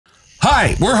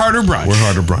Hi, we're Harder Brunch. We're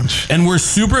Harder Brunch. And we're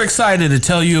super excited to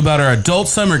tell you about our adult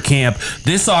summer camp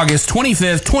this August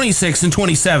 25th, 26th, and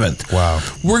 27th. Wow.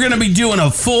 We're going to be doing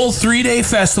a full 3-day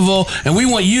festival, and we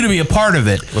want you to be a part of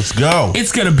it. Let's go.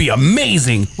 It's going to be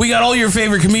amazing. We got all your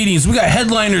favorite comedians. We got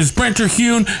headliners Brent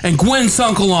Terhune and Gwen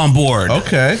Sunkel on board.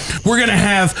 Okay. We're going to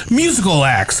have musical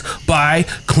acts by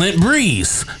Clint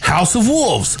Breeze, House of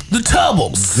Wolves, The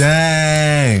Tubbles.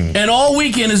 Dang. And all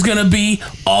weekend is going to be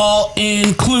all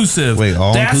inclusive. Wait,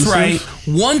 all That's inclusive? right.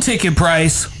 One ticket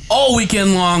price all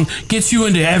weekend long gets you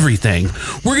into everything.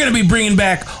 We're going to be bringing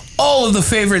back all of the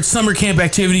favorite summer camp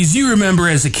activities you remember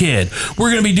as a kid.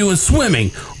 We're going to be doing swimming,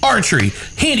 archery,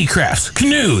 handicrafts,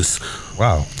 canoes.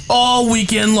 Wow. All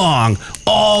weekend long,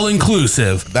 all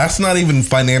inclusive. That's not even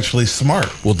financially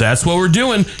smart. Well, that's what we're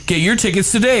doing. Get your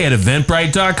tickets today at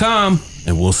eventbrite.com,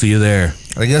 and we'll see you there.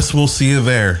 I guess we'll see you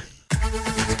there.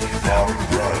 Harder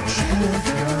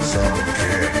Brunch. Summer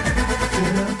camp.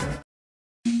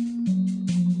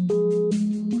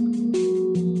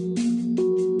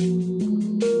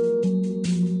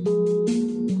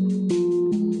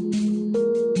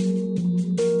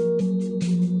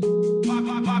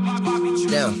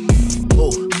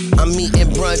 I'm eating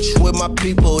brunch with my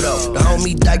people though. The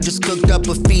homie Dyke just cooked up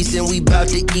a feast and we bout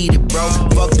to eat it, bro.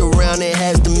 Fucked around and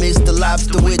has to mix the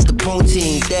lobster with the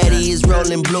poutine. Daddy is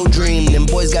rolling blue dream, them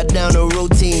boys got down a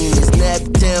routine. It's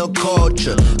Naptown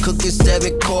culture, cooking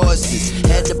 7 courses.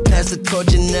 Had to pass the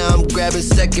torch and now I'm grabbing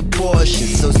second portion.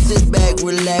 So sit back,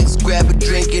 relax, grab a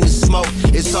drink and a smoke.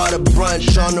 It's Harder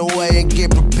Brunch on the way and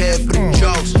get prepared for the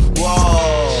jokes.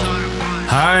 Whoa.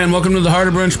 Hi, and welcome to the Harder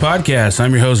Brunch Podcast.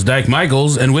 I'm your host, Dyke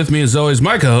Michaels, and with me, as always,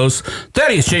 my co-host,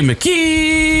 Thaddeus J.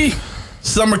 McKee.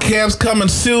 Summer camp's coming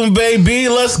soon, baby.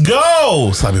 Let's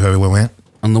go. Sloppy baby, what went?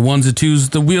 On the ones and twos,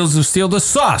 the wheels of steel, the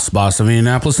sauce boss of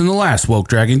Indianapolis, and the last woke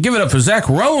dragon. Give it up for Zach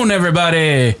Rohn,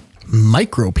 everybody.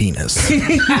 Micro penis. There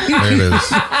it is.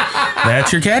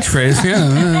 That's your catchphrase.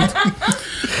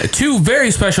 Yeah. 2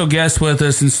 very special guests with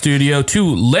us in studio.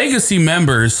 2 legacy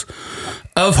members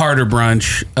of Harder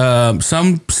Brunch,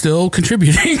 some still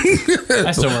contributing.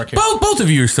 I still work here. Both of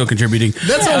you are still contributing.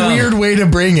 That's a weird way to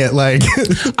bring it. Like,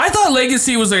 I thought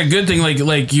legacy was like a good thing.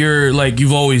 Like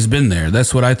you've always been there.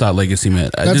 That's what I thought legacy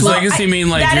meant. Does legacy mean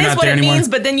like you're not there anymore? That is what it means.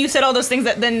 But then you said all those things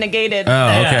that then negated.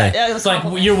 Oh, okay. It's like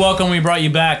you're welcome. We brought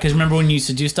you back because remember when you used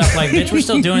to do stuff like, bitch, we're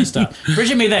still doing stuff.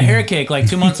 Bridget made that hair cake like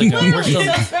 2 months ago. We're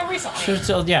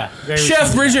still, yeah.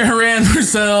 Chef Bridget Horan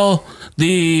Persell,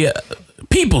 the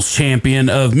People's Champion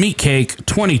of Meat Cake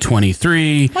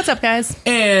 2023. What's up, guys?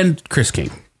 And Kris King.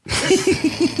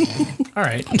 All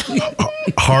right.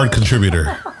 Hard contributor.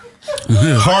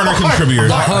 Harder contributor.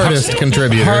 the hardest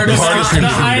contributor. Hardest The contributor.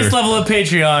 highest level of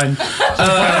Patreon.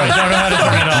 I don't know how to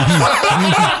turn it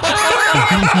off.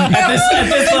 At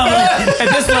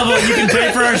this level, you can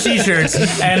pay for our t-shirts,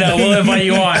 and we'll invite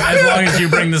you on as long as you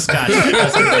bring the scotch.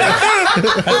 That's the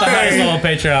highest level of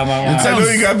Patreon. I know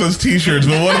you got those t-shirts,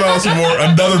 but what about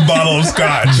another bottle of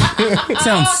scotch? It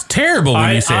sounds terrible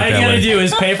when you say all it you that gotta way. do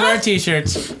is pay for our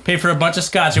t-shirts, pay for a bunch of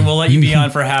scotch, and we'll let you be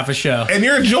on for half a show. And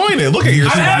you're enjoying it. Look at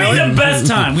yourself. I'm having the best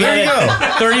time. We There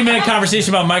had you a 30-minute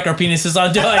conversation about micro penises.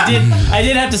 I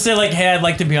did have to say like, hey, I'd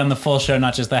like to be on the full show,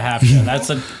 not just the half show. That's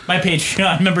my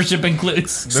Patreon membership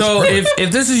includes. So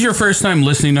if this is your first time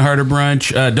listening to Harder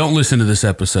Brunch, don't listen to this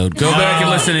episode. Go back and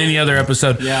listen to any other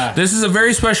episode. Yeah. This is a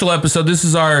very special episode. This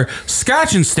is our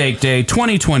Scotch and Steak Day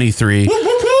 2023. Woo,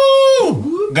 woo,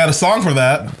 woo. Got a song for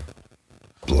that.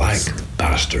 Black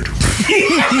bastard.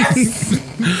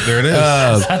 There it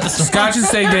is. Scotch and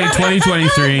Steak Day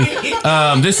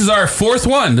 2023. This is our 4th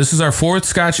one. This is our 4th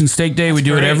Scotch and Steak Day. We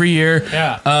do it every year.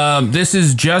 Yeah. This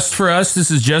is just for us. This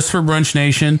is just for Brunch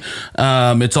Nation.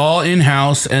 It's all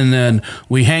in-house, and then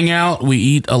we hang out. We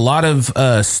eat a lot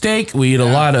of steak. We eat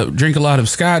drink a lot of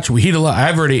scotch. We eat a lot.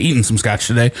 I've already eaten some scotch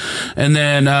today, and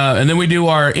then we do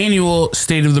our annual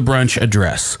State of the Brunch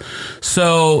address.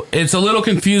 So it's a little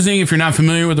confusing if you're not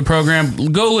familiar with the program.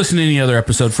 Go listen to any other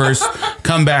episode first.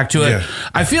 Come back to it. Yeah.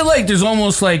 I feel like there's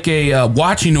almost like a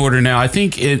watching order now. I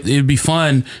think it'd be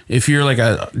fun if you're like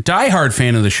a diehard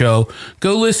fan of the show.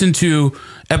 Go listen to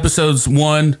episodes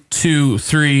 1, 2,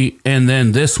 3, and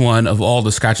then this one of all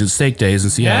the Scotch and Steak Days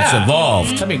and see how it's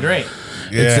evolved. That'd be great.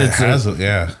 Yeah,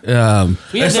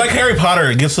 it's like Harry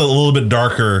Potter. It gets a little bit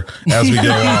darker as we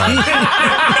go on.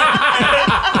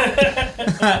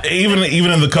 even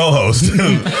in the co-host.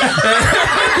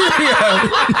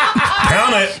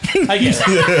 Count it. I guess.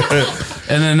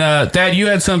 And then, Thad, you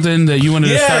had something that you wanted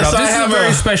to start off. This is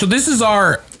very special. This is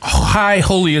our high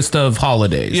holiest of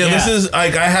holidays. Yeah, this is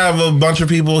like I have a bunch of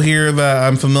people here that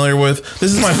I'm familiar with.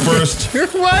 This is my first.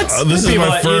 What? This is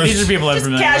my first. These are people I'm Just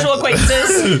familiar casual with.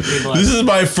 acquaintances. This is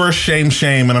my first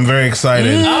shame, and I'm very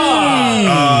excited.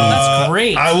 That's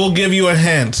great. I will give you a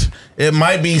hint. It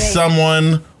might be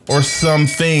someone or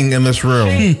something in this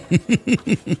room.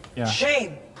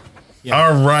 Shame.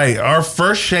 All right, our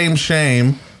first shame.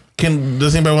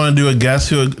 Does anybody want to do a guess?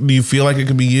 Do you feel like it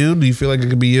could be you? Do you feel like it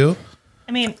could be you?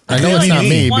 I mean, I know it's not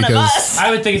me one of because us. I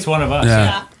would think it's one of us.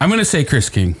 Yeah. I'm going to say Kris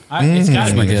King. It's got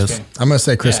to be my Kris guess. King. I'm gonna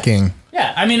say Kris Yeah. King.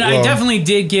 Yeah, I mean, I definitely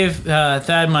did give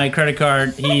Thad my credit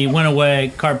card. He went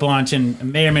away, carte blanche,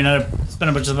 and may or may not have spent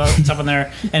a bunch of stuff on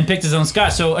there and picked his own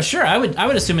scotch. So sure, I would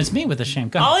assume it's me with the shame.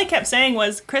 Go All ahead. he kept saying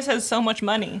was, Kris has so much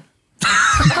money.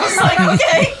 I was like,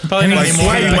 okay. Probably not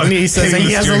anymore. He says hitting he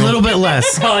the has a steering little bit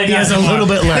less. Probably He not has a anymore. little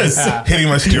bit less. Hitting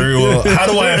my steering wheel. How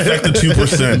do I affect the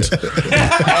 2%?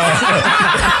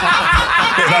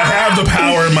 And I have the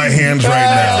power in my hands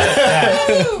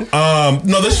right now.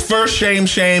 No, this first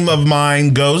shame of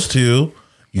mine goes to,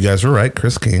 you guys were right,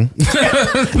 Kris King.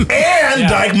 and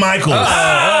Dyke Michaels.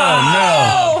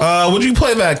 Oh, no. Would you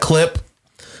play that clip?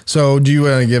 So, do you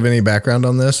want to give any background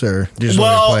on this, or do you just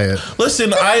want to play it?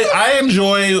 Listen, I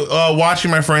enjoy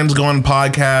watching my friends go on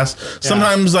podcasts.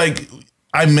 Sometimes, like,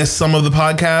 I miss some of the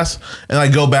podcasts, and I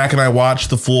go back and I watch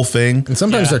the full thing. And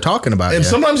sometimes they're talking about And it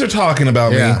sometimes they're talking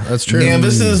about me. Yeah, that's true. And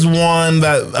this is one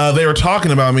that they were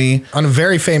talking about me on a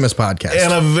very famous podcast.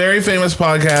 and a very famous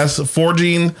podcast,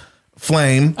 Forging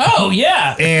Flame. Oh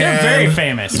yeah, they're And, very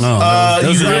famous. You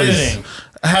guys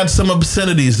had some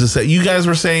obscenities to say. You guys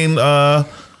were saying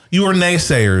you were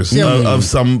naysayers of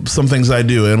some things I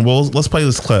do, and let's play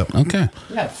this clip. Okay.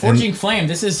 Yeah, Forging Flame.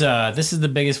 This is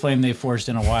the biggest flame they've forged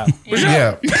in a while.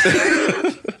 Yeah.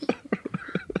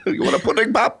 You want a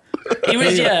pudding pop? He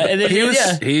was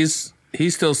He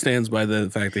still stands by the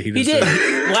fact that he He just did.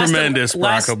 said tremendous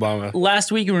Barack Obama. Last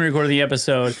week when we recorded the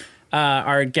episode,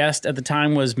 our guest at the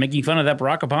time was making fun of that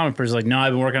Barack Obama person. Like, no,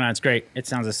 I've been working on it. It's great. It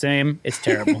sounds the same. It's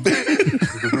terrible.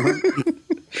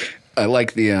 I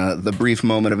like the brief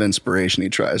moment of inspiration he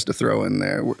tries to throw in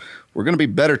there. We're going to be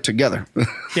better together.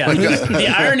 Yeah. The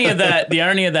irony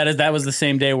of that is that was the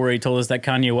same day where he told us that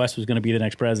Kanye West was going to be the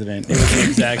next president. It was the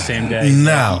exact same day.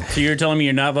 No. So you're telling me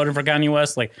you're not voting for Kanye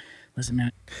West? Like, listen,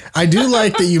 man. I do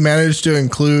like that you managed to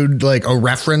include like a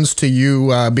reference to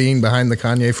you being behind the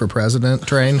Kanye for president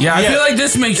train. Yeah, I feel like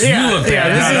this makes you look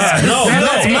bad. No,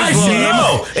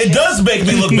 it does make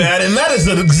me look bad, and that is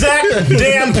the exact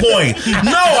damn point.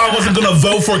 No, I wasn't going to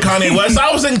vote for Kanye West.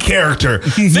 I was in character.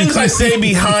 Things I say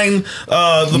behind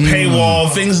the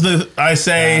paywall, things that I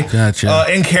say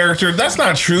in character, that's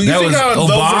not true. You That think was I would vote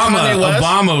for Kanye West?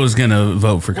 Obama was going to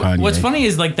vote for Kanye. What's funny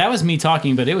is like that was me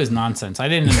talking, but it was nonsense. I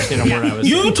didn't understand a word I was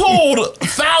saying. You told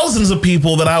thousands of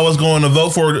people that I was going to vote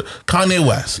for Kanye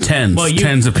West.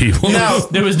 Tens of people. Now,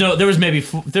 there's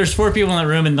 4 people in that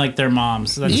room and like their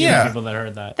moms. That's the only people that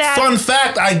heard that. Fun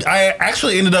fact, I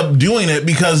actually ended up doing it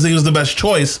because he was the best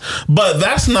choice, but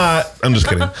that's not, I'm just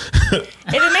kidding.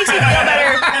 If it makes you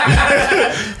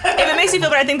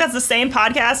feel better, I think that's the same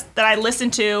podcast that I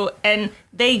listened to, and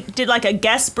they did like a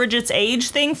guess Bridget's age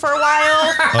thing for a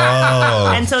while.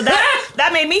 Oh. And so that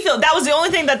made me feel, that was the only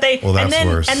thing that they, Well, that's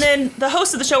worse. And then the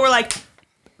hosts of the show were like,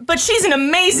 but she's an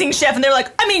amazing chef. And they're like,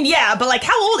 I mean, yeah, but like,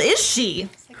 how old is she?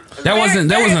 That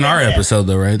wasn't our episode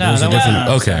though, right? That was a different.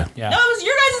 Okay. Yeah. No, it was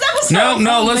your guys' episode.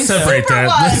 No, let's separate that.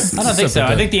 I don't think so.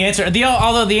 I think the answer,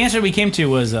 although the answer we came to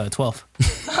was 12.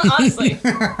 Honestly.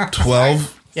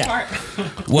 12? Smart.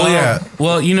 Well, yeah.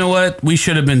 Well, you know what? We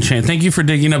should have been changed. Thank you for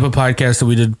digging up a podcast that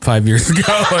we did 5 years ago.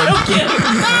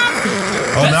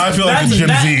 Now I feel like Jim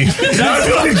Z.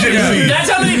 That's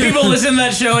how many people listen to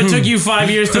that show. It took you 5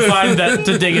 years to find that,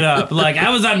 to dig it up. Like, I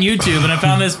was on YouTube and I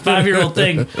found this 5-year-old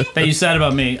thing that you said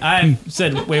about me. I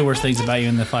said way worse things about you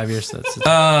in the 5 years. All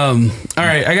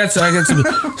right, I got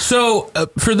some. So,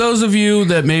 for those of you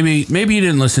that maybe you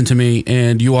didn't listen to me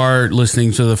and you are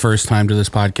listening to the first time to this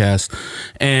podcast,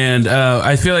 and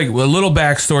I feel like a little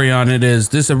backstory on it is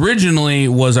this originally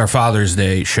was our Father's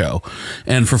Day show,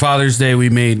 and for Father's Day we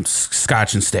made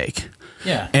scotch and steak.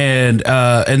 Yeah. And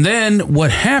then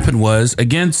what happened was,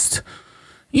 against,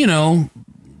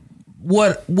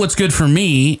 what's good for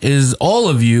me is all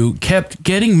of you kept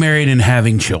getting married and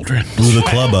having children. Blew the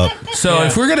club up. So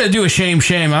if we're going to do a shame,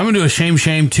 I'm going to do a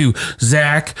shame to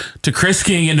Zach, to Kris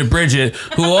King, and to Bridget,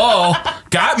 who all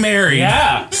got married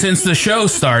since the show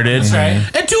started. That's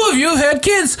right. And 2 of you have had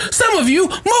kids. Some of you,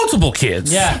 multiple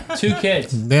kids. Yeah, 2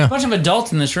 kids. Yeah. A bunch of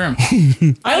adults in this room.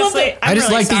 I love it. I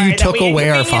just like that you took away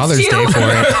our Father's Day for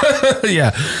it.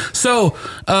 Yeah. So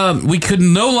we could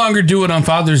no longer do it on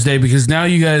Father's Day because now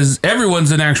you guys,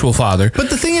 everyone's an actual father. But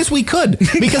the thing is, we could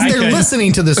because they're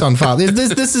listening to this on Father's.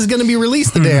 This is going to be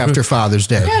released the day after Father's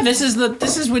Day. Yeah, this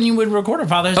is when you would record a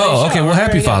Father's Day Oh, show. okay. Well,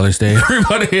 happy Father's Day,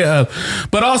 everybody.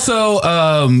 But also,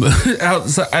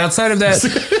 outside of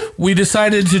that, we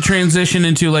decided to transition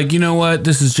into like, you know what?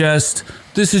 This is just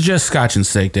Scotch and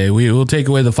Steak Day. We will take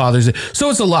away the Father's Day. So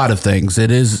it's a lot of things.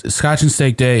 It is Scotch and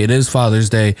Steak Day. It is Father's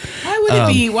Day. Why would it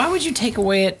be? Why would you take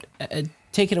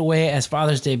it away as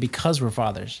Father's Day because we're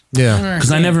fathers? Yeah,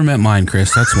 because I never met mine,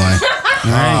 Kris. That's why.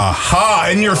 Aha!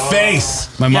 In your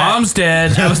face. My mom's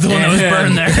dead. I was the one that was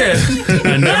burned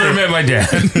there. I never met my dad.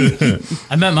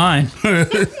 I met mine.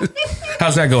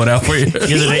 How's that going out for you?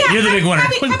 You're the big winner.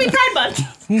 Happy Pride Month.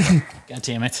 God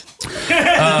damn it.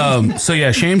 So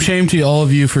yeah, shame to all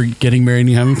of you for getting married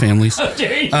and having families.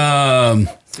 And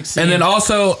then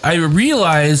also I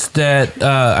realized that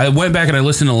I went back and I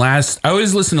listened to I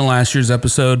always listen to last year's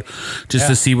episode just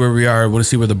to see where we are, want to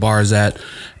see where the bar is at.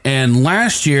 And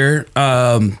last year,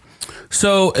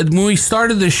 so when we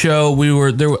started the show, we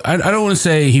were there. I don't want to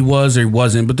say he was or he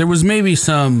wasn't, but there was maybe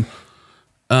some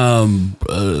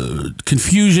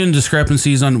confusion,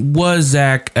 discrepancies on was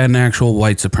Zach an actual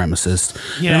white supremacist.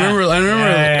 Yeah.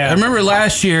 I remember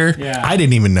last year. Yeah. I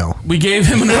didn't even know. We gave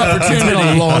him an opportunity. It's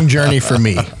been a long journey for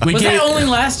me. Was that only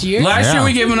last year? Last year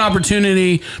we gave him an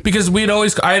opportunity because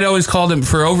I had always called him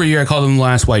for over a year. I called him the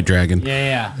last white dragon.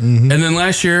 Yeah. And then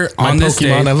last year on this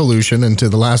Pokemon day, evolution into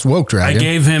the last woke dragon. I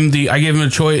gave him a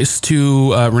choice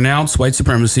to renounce white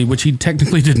supremacy, which he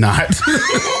technically did not.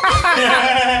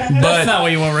 That's not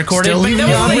what you want recorded. Still leaving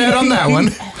me on red on that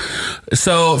one.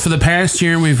 So for the past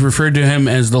year, we've referred to him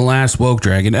as the last woke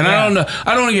dragon. And I don't know.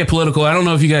 I don't want to get political. I don't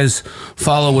know if you guys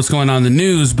follow what's going on in the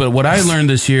news, but what I learned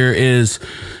this year is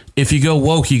if you go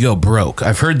woke, you go broke.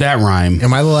 I've heard that rhyme.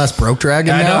 Am I the last broke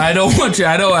dragon now? I don't want you.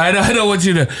 I don't want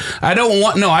you to. I don't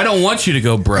want you to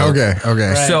go broke. Okay.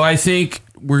 Right. So I think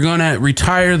we're gonna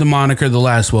retire the moniker the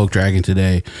last woke dragon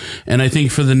today, and I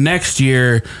think for the next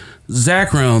year,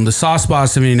 Zach Rohn, the sauce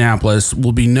boss of Indianapolis,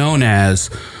 will be known as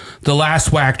the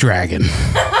last whack dragon.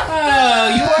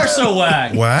 Oh, you are so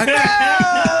whack. Whack?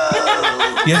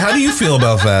 Yeah, how do you feel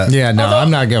about that? Yeah, no, I'm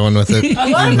not going with it. A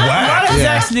lot of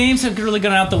Zach's names have really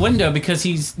gone out the window because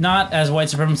he's not as white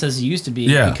supremacist as he used to be.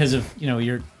 Yeah. Because of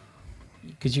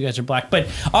because you guys are black, but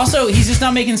also he's just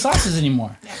not making sauces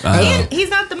anymore. He's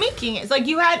not the meat king. It's like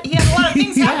he had a lot of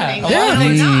things happening. A lot of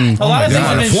things. A lot of things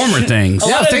have been former things.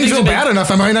 Yeah, if things go bad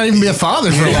enough, I might not even be a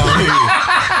father for long.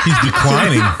 He's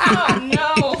declining. Oh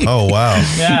no. Oh, wow.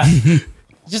 Yeah.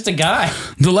 Just a guy.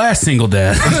 The last single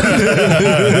dad.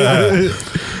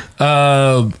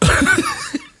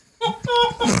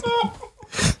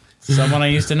 Someone I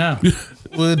used to know.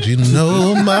 Would you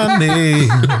know my name?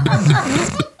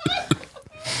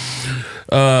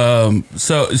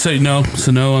 So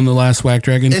no on the last whack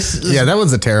dragon. Yeah, that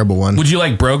one's a terrible one. Would you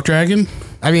like broke dragon?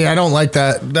 I mean, I don't like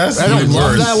that. That's I don't even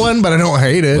love worse. that one, but I don't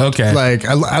hate it. Okay. Like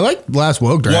I like last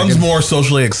woke dragon. One's more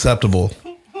socially acceptable.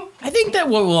 I think that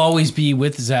what will always be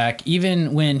with Zach,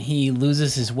 even when he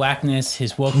loses his whackness,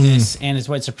 his wokeness, and his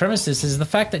white supremacist, is the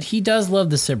fact that he does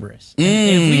love the Sybaris.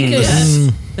 If we could,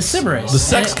 the Sybaris. The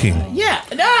sex king. Yeah.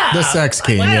 The sex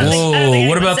king. I don't Yes. think Whoa! I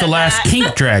What about the last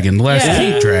kink dragon? The last Yeah.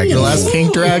 kink dragon. The last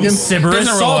kink dragon. Sybaris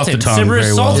Doesn't roll off the Sultan. tongue Sybaris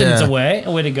very well. Sultan's Yeah.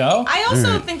 a way to go. I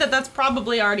also think that that's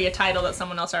probably already a title that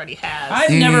someone else already has.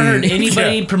 I've never heard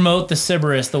anybody promote the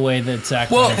Sybaris the way that Zach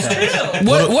does.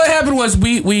 What happened was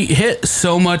we hit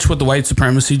so much with the white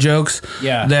supremacy jokes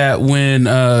that when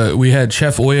we had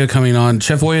Chef Oya coming on,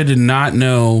 Chef Oya did not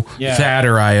know Thad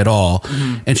or I at all,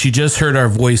 and she just heard our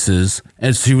voices,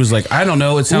 and she was like, "I don't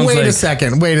know. It sounds like." Wait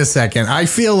a second. I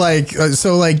feel like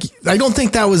I don't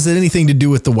think that was anything to do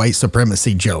with the white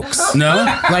supremacy jokes. No,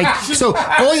 So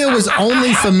Oya was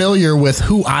only familiar with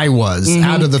who I was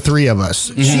out of the three of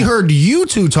us. She heard you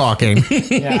two talking,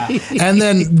 and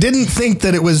then didn't think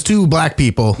that it was two black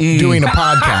people doing a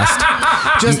podcast.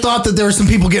 Just thought that there were some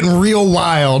people getting real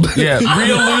wild. Yeah,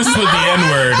 real loose with the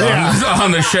N-word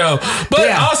on the show. But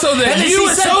also that And then you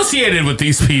she said- associated with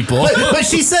these people. But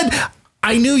she said,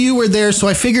 I knew you were there, so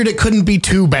I figured it couldn't be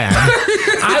too bad.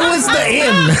 I was the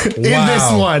in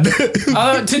this one.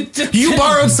 You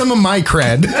borrowed some of my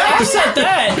cred. I said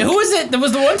that. Who was it? There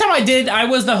was the one time I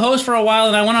was the host for a while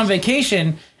and I went on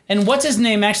vacation. And what's his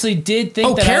name actually did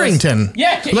think that Carrington.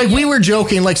 We were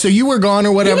joking, like, so you were gone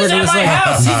or whatever. He was at my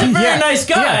house. He's a very nice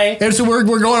guy. Yeah. And so we're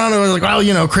going on and we're like,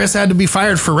 well, Kris had to be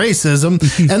fired for racism.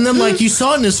 And then like you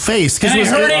saw it in his face because I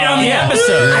heard it on the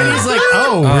episode. And he's like,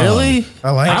 really? I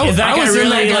like it. That guy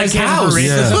really like house.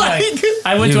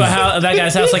 I went to that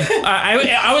guy's house. Like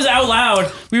I was out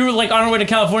loud. We were like on our way to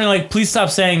California. Like, please stop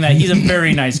saying that. He's a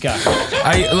very nice guy.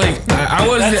 I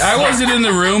wasn't in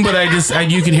the room, but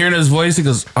you can hear in his voice. He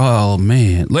goes, "Oh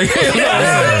man!" Like,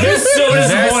 he's so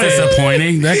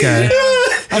disappointing. That guy.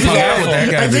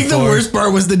 I think the worst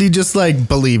part was that he just like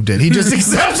believed it. He just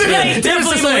accepted it. He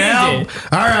definitely believed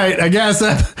it. All right, I guess.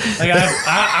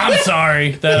 I'm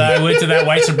sorry that I went to that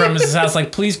white supremacist house.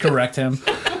 Like, please correct him.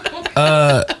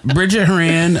 Bridget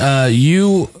Horan,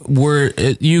 you've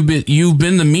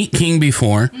been the Meat King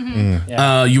before.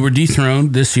 Mm-hmm. You were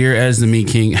dethroned this year as the Meat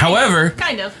King. However,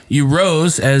 kind of, you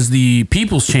rose as the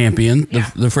People's Champion.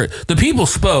 The people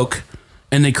spoke,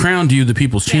 and they crowned you the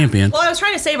People's Champion. Well, I was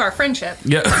trying to save our friendship.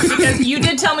 Yeah, because you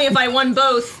did tell me if I won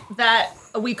both that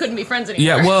we couldn't be friends anymore.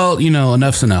 Yeah, well,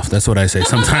 enough's enough. That's what I say.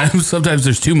 Sometimes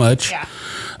there's too much. Yeah.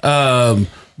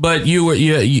 But you're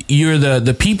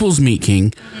the People's Meat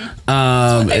King.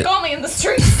 That's what they call me in the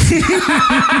streets.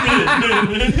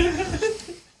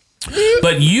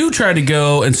 But you tried to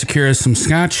go and secure us some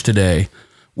scotch today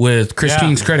with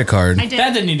Christine's credit card. I did.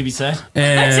 That didn't need to be said.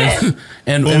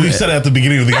 And we said it at the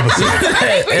beginning of the episode.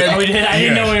 I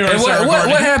didn't know we were.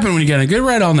 What happened when you got to get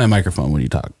right on that microphone when you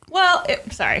talk? Well,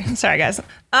 sorry guys.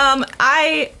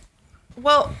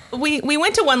 We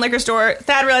went to one liquor store.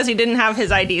 Thad realized he didn't have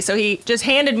his ID, so he just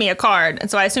handed me a card,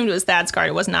 and so I assumed it was Thad's card.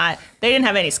 It was not. They didn't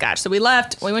have any scotch, so we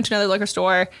left. We went to another liquor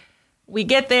store. We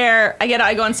get there.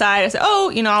 I go inside. I said,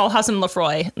 I'll have some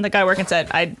Lefroy. And the guy working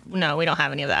said, no, we don't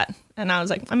have any of that. And I was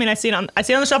like, I see it on the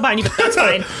shelf behind you, but that's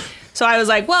fine. So I was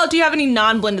like, well, do you have any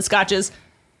non-blended scotches?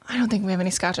 I don't think we have any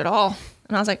scotch at all.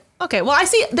 And I was like, okay, well, I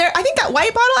see there. I think that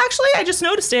white bottle, actually, I just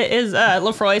noticed it is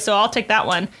Lefroy, so I'll take that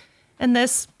one. And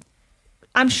this,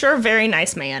 I'm sure, very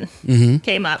nice man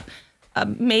came up,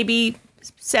 maybe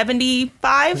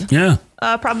 75. Yeah.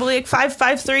 Probably like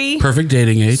 5'3". Perfect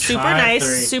dating age. Super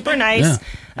nice.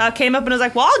 Yeah. Came up and was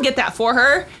like, well, I'll get that for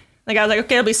her. Like, I was like,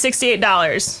 okay, it'll be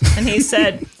 $68. And he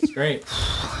said, that's great.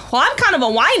 Well, I'm kind of a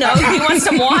wino. Do you want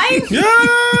some wine? Yeah.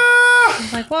 I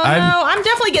was like, well, no, I'm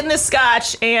definitely getting this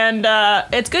scotch, and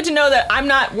it's good to know that I'm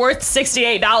not worth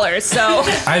 $68. So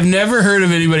I've never heard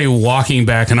of anybody walking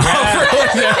back an offer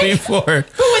like that before.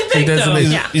 Who would think though?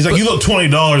 He's like, you look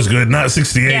 $20 good, not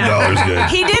 $68 good.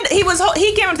 He did. He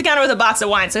came up to the counter with a box of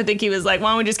wine, so I think he was like, why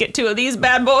don't we just get 2 of these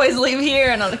bad boys, leave here?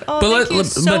 And I was like, thank you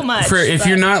so much. If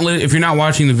you're not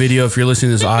watching the video, if you're listening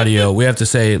to this audio, we have to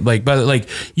say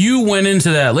you went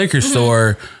into that liquor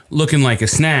store looking like a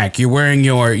snack. You're wearing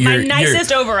your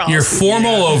nicest overalls. Your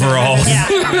formal overalls.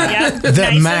 Yeah.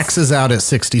 That maxes out at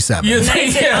 67.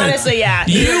 Honestly, yeah.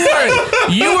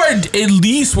 You are at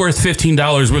least worth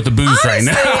 $15 worth of booze right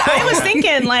now. I was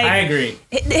thinking I agree.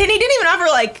 And he didn't even offer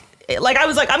like I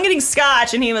was like, I'm getting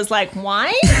scotch, and he was like,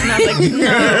 wine? And I was like, no.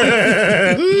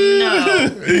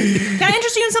 Can I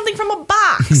interest you in something from a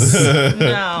box?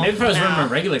 No. Maybe if I was wearing my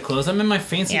regular clothes, I'm in my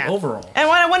fancy overall. And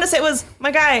what I wanted to say was,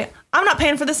 my guy, I'm not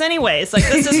paying for this anyways. Like,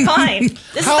 this is fine.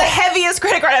 This is the heaviest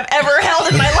credit card I've ever held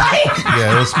in my life.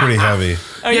 Yeah, it was pretty heavy.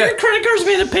 Are your credit cards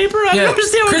made of paper? I don't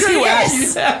understand what credit cards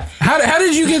you have. How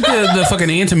did you get the fucking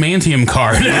antimantium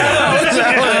card?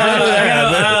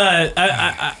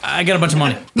 I got a bunch of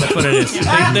money. That's what it is.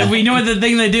 We know what the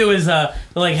thing they do is they're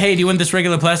like, hey, do you want this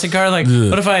regular plastic card? Like,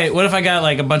 what if I got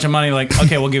like a bunch of money? Like,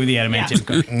 okay, we'll give you the adamantium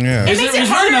card. Yeah. It makes it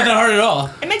really not that hard at all.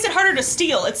 It makes it harder to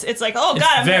steal. It's like, oh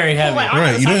god, it's very heavy.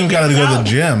 Right, you don't even got to go to the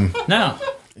gym. No,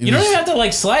 you don't even have to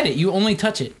like slide it. You only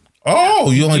touch it. Oh,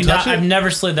 you only touch it? I've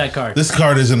never slid that card. This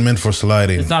card isn't meant for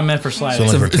sliding. It's not meant for sliding.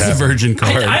 It's a virgin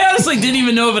card. I honestly didn't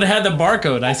even know if it had the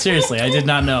barcode. I did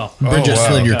not know. Bridget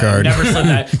slid your card. Never slid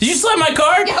that. Did you slide my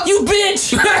card? You bitch!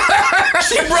 She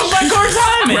broke my card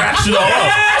timing.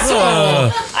 Asshole.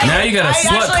 Now you got a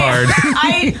slut card.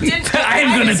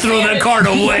 I'm gonna throw that card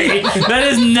away. That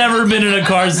has never been in a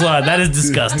card slot. That is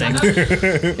disgusting.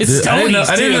 It's Tony's.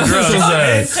 I didn't know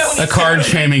this was a card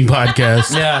shaming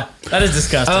podcast. Yeah, that is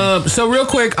disgusting. So real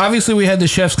quick, obviously we had the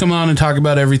chefs come on and talk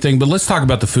about everything, but let's talk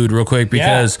about the food real quick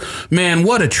because man,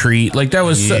 what a treat! Like that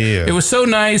was it was so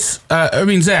nice. I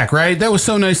mean, Zach, right? That was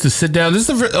so nice to sit down. This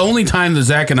is the only time that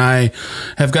Zach and I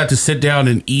have got to sit down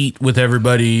and eat with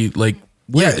everybody like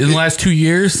in the last 2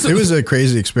 years. It was a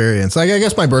crazy experience. Like, I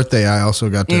guess my birthday, I also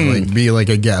got to like be like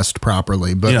a guest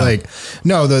properly. But like,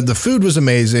 no, the food was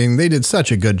amazing. They did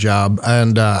such a good job.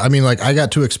 And I mean, like, I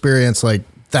got to experience like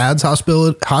Thad's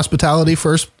hospitality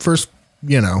first,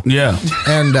 Yeah.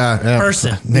 and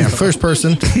Person. Yeah, first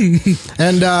person.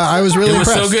 And I was really It was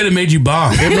impressed. so good it made you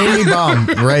bomb. It made me bomb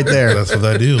right there. That's what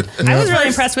I do. I was really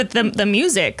impressed with the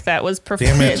music that was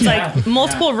performed. It's like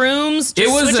multiple rooms,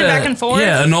 just switching back and forth.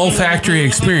 Yeah, an olfactory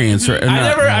experience.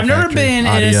 I've never been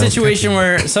in a situation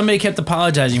where somebody kept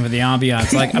apologizing for the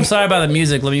ambiance. Like, I'm sorry about the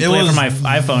music. Let me play it from my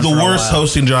iPhone. The for a worst while.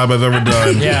 hosting job I've ever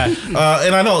done. Yeah.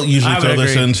 And I don't usually throw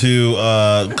this into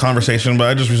conversation, but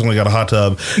I just recently got a hot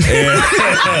tub. And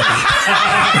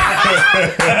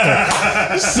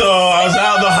so I was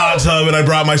out in the hot tub and I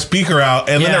brought my speaker out,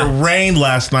 and then it rained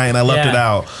last night and I left it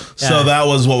out. So that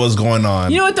was what was going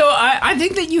on. You know what, though? I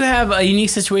think that you have a unique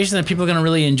situation that people are going to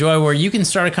really enjoy, where you can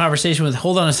start a conversation with,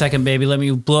 hold on a second, baby, let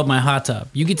me blow up my hot tub.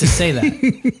 You get to say that.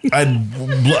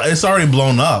 It's already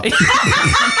blown up.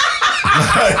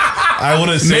 I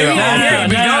wouldn't say that.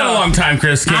 We've got a long time,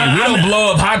 Chris. We don't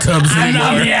blow up hot tubs anymore.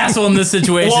 I'm the asshole in this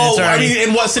situation. Well, I mean,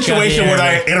 in what situation would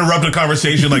I interrupt a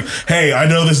conversation like, hey, I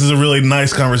know this is a really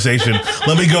nice conversation.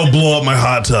 Let me go blow up my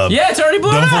hot tub. Yeah, it's already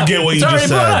blown up. Don't forget what you just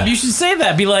said. You should say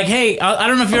that. Be like, hey, I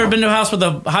don't know if you've ever been to a house where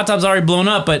the hot tub's already blown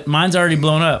up, but mine's already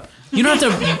blown up. You don't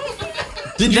have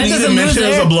to... Did you even mention it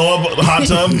was a blow-up hot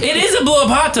tub? It is a blow-up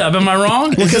hot tub. Am I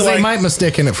wrong? Because they might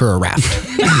mistake it for a raft.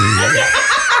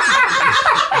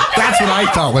 That's what I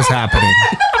thought was happening.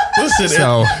 Listen,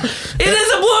 it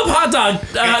is a blow-up hot dog.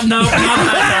 No, not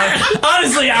that dog.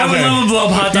 Honestly, I would love a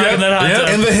blow-up hot dog in that hot tub.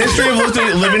 In the history of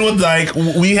living with Dyke,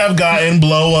 we have gotten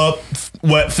blow-up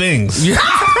wet things.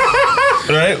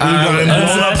 Right? We've gotten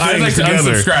blow-up things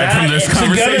together. From this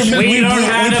conversation. We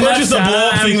purchased a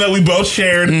blow-up thing that we both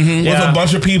shared with a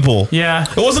bunch of people. Yeah.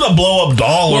 It wasn't a blow-up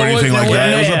doll or anything like that.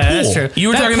 It was a pool. That's true. You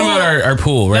were talking about our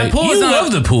pool, right? That pool you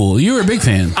love the pool. You were a big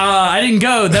fan. I didn't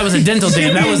go. That was a dental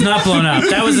dam. That was not blown up.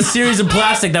 That was a series of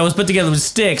plastic that was put together with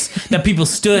sticks that people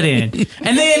stood in.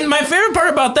 And then my favorite part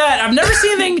about that, I've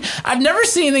never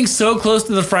seen anything so close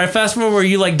to the Fry Festival where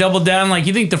you like double down. Like,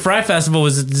 you think the Fry Festival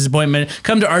was a disappointment.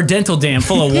 Come to our dental dam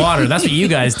full of water. That's what you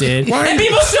guys did. And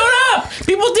people showed up.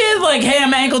 People did like, hey,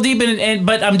 I'm ankle deep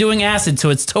but I'm doing acid, so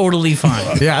it's totally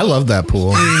fine. Yeah, I love that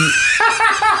pool.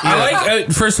 I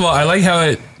like. First of all, I like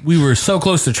how we were so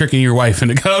close to tricking your wife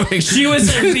into coming. She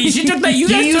took that. You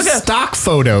guys took stock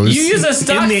photos. You use a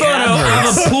stock photo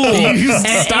of a pool. You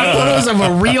use stock photos of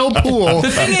a real pool,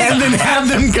 and then have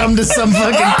them come to some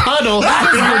fucking puddle in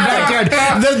your backyard.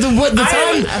 The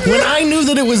time when I knew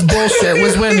that it was bullshit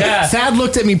was when Thad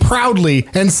looked at me proudly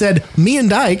and said, "Me and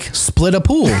Dyke split a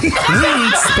pool. We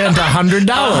each spent $100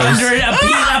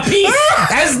 a piece,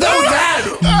 as though that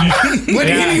would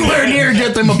anywhere near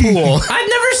get them a pool." I've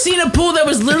never seen a pool that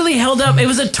was literally held up. It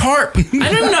was a tarp. I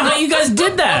don't even know how you guys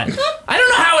did that. I don't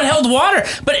know how it held water.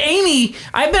 But Amy,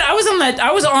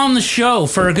 I was on the show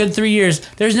for a good 3 years.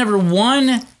 There's never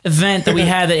one event that we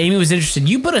had that Amy was interested in.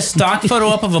 You put a stock photo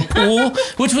up of a pool,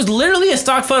 which was literally a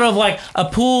stock photo of like a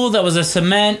pool that was a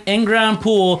cement in-ground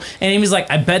pool, and Amy's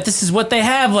like, I bet this is what they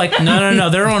have. Like,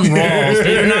 no, they're on rolls.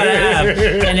 They do not have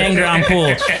an in-ground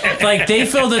pool. Like, they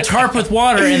fill the tarp with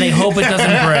water and they hope it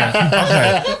doesn't break.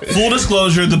 Okay. Full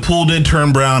disclosure, the pool did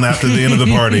turn brown after the end of the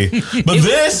party. But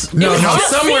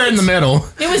somewhere in the middle.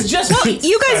 It was just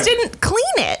you guys didn't clean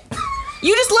it.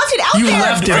 You just left it out there.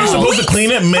 Left it. Are you supposed to clean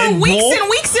it mid-pool? For weeks and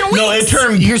weeks and weeks. No, it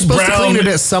turned You're supposed brown. to clean it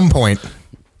at some point.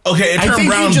 Okay, it turned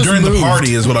brown during the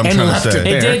party is what I'm trying to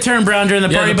say. It did turn brown during the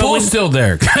party, the but pool's still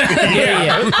there.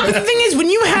 yeah. But the thing is,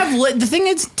 when you have,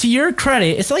 to your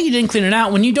credit, it's like you didn't clean it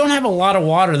out. When you don't have a lot of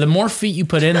water, the more feet you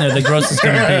put in there, the gross it's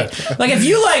going to be. Like,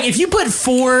 if you put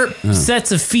 4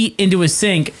 sets of feet into a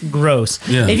sink, gross.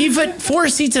 Yeah. If you put 4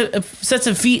 sets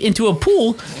of feet into a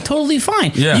pool, totally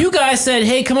fine. Yeah. You guys said,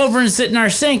 hey, come over and sit in our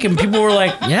sink, and people were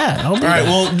like, yeah, I'll do that.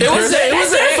 Well, it was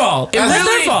their fault. It was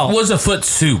their fault. It was a foot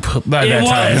soup by that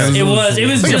time. It was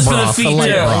just for the feet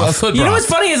too. You know what's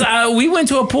funny is we went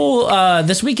to a pool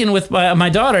this weekend with my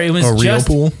daughter. It was real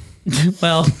pool.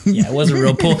 Well, yeah, it was a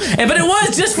real pool, but it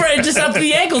was just up to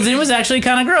the ankles, and it was actually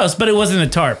kind of gross. But it wasn't a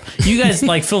tarp. You guys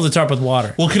like filled the tarp with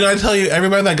water. Well, can I tell you,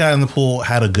 everybody that got in the pool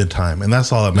had a good time, and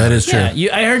that's all that matters. That is true.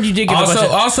 Yeah, I heard you did. Get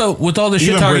also, with all the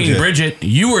shit talking, Bridget,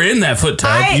 you were in that foot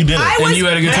tub. You did it, and you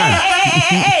had a good time.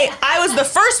 Hey! I was the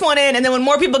first one in, and then when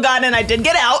more people got in, I did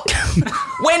get out.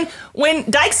 When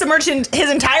Dyke submerged his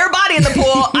entire body in the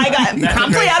pool, I got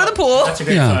promptly out of the pool. That's a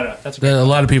great photo. That's a great A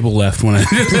lot of people left when I.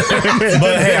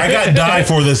 But hey, I got dye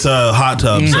for this hot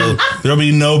tub, so there'll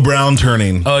be no brown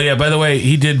turning. Oh yeah. By the way,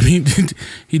 he did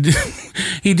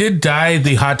dye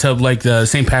the hot tub like the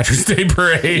St. Patrick's Day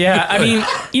parade. Yeah, I mean,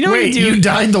 you know what Wait, you do? you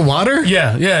dyed the water?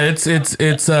 Yeah. It's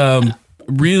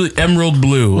really emerald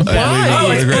blue. Oh,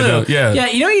 it's blue. Yeah. Yeah,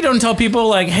 you know you don't tell people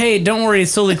like, hey, don't worry,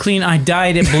 it's totally clean. I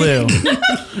dyed it blue.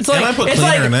 It's And I put it's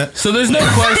cleaner in it. So there's no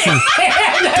question.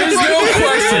 There's no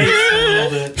question.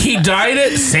 He dyed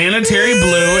it sanitary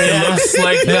blue. It looks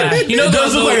like that. You know, It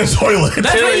does look like a toilet.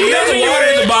 That's what you know, when you water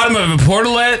at the bottom of a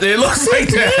portalet, it looks like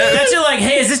that. That's you're like,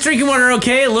 hey, is this drinking water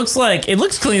okay? It looks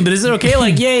clean, but is it okay?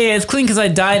 Like, yeah, it's clean because I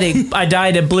dyed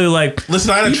it blue. Like,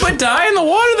 Listen, I had a you put dye in the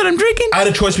water that I'm drinking? I had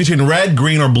a choice between red,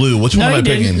 green, or blue. Which one am I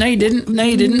picking? No, you didn't.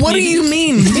 What do you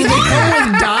mean? Do they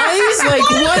come with dyes? Like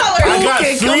what? I got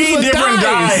Okay, 3 comes with different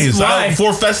dyes Why?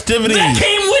 for festivities. That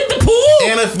came with the pool?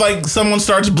 And if like someone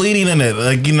starts bleeding in it,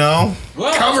 like you know,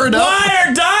 Covered up. Why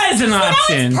are dyes an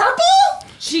option? Purple?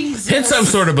 Jesus. Hit some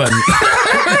sort of button.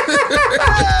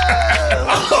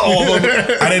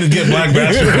 I didn't get Black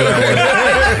Bastard for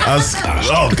that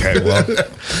one. Okay, well,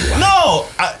 no.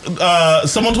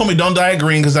 Someone told me don't dye it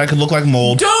green because that could look like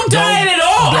mold. Don't dye it at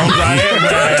all. Don't dye it red.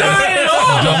 Don't dye it at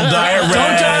all. Don't dye it red.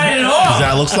 Don't dye it at all. Because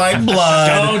that looks like blood.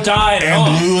 Don't dye it at all.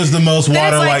 And blue is the most Then it's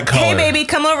water-like like, color. hey baby,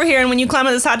 come over here, and when you climb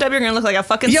in this hot tub, you're gonna look like a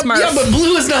fucking Smurf. Yeah, but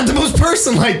blue is not the most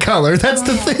person-like color. That's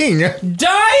the thing.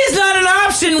 Dye is not an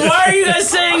option. Why are you guys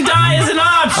saying dye is an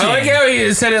option? I like how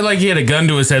he said it like he had a gun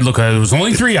to his head. Look, there was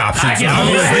only 3 options.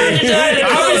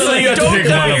 Obviously, don't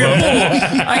dye your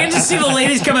pool. I can just see the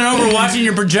ladies coming over watching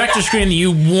your projector screen that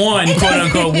you won, quote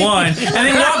unquote won, and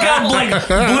they walk out like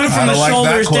blue from the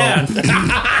shoulders down.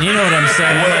 You know what I'm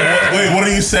saying? Wait, what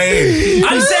are you saying?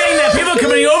 I'm saying that people are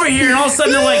coming over here and all of a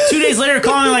sudden they're like 2 days later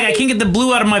calling me like I can't get the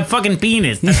blue out of my fucking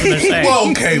penis. That's what they're saying. Well,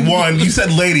 okay, 1, you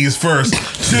said ladies first. 2,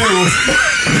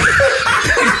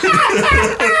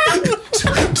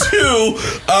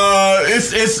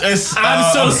 it's.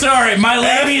 I'm so sorry. My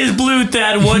lady is blue,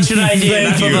 Thad. What should I do?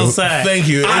 That's what they'll say. Thank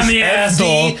you. I'm the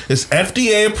asshole. It's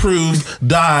FDA approved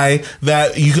dye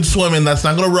that you can swim in. That's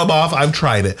not going to rub off. I've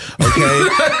tried it. Okay. You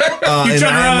and tried to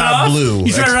rub I'm it not off? blue.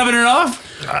 You tried rubbing it off?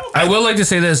 I will like to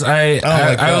say this. I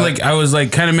was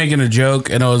like kind of making a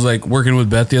joke, and I was like working with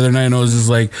Beth the other night, and I was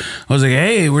like,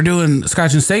 hey, we're doing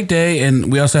Scotch and Steak Day,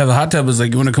 and we also have a hot tub. I was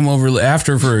like, you want to come over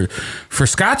after for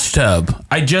Scotch tub?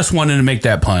 I just wanted to make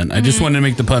that pun. I just wanted to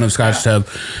make the pun of Scotch tub,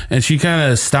 and she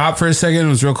kind of stopped for a second and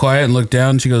was real quiet and looked down.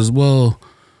 And she goes, well,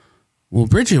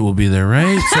 Bridget will be there,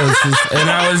 right? So it's just, and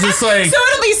I was just like, So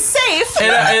it'll be safe.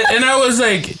 and I was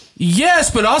like, yes,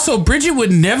 but also Bridget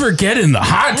would never get in the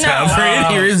hot tub for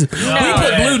any reason. We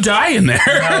put blue dye in there.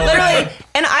 Literally.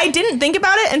 And I didn't think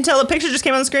about it until the picture just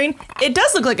came on the screen. It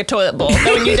does look like a toilet bowl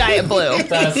when you dye it blue.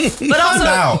 But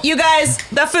also, you guys,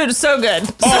 that food is so good.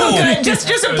 So good. Just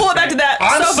to pull it back to that.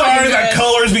 I'm so sorry fucking that good.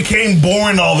 colors became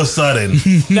boring all of a sudden.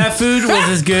 That food was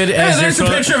as good as There's a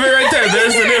your picture of it right there.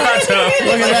 There's the new hot tub.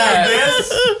 Look at that.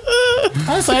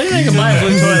 Honestly, I didn't think of my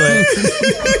blue toilet.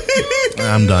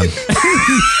 I'm done.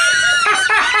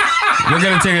 We're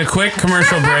going to take a quick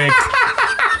commercial break.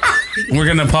 We're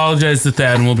going to apologize to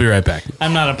Thad, and we'll be right back.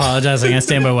 I'm not apologizing. I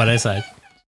stand by what I said.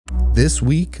 This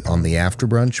week on the After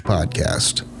Brunch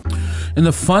Podcast. And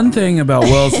the fun thing about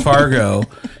Wells Fargo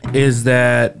is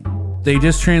that they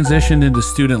just transitioned into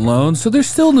student loans, so they're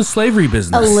still in the slavery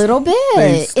business. A little bit.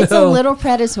 It's a still- little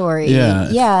predatory. Yeah.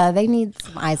 Yeah, they need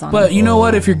some eyes on But it. you know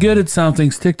what? If you're good at something,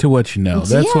 stick to what you know.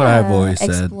 That's what I've always said.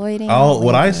 Exploiting.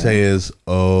 What I say is,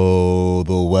 oh,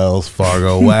 the Wells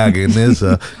Fargo wagon is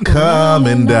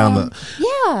coming down the.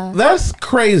 Yeah. That's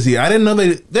crazy. I didn't know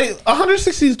they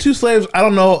 162 slaves. I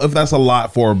don't know if that's a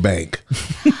lot for a bank,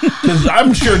 because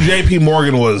I'm sure J.P.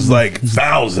 Morgan was like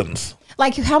thousands.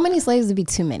 Like, how many slaves would be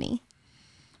too many?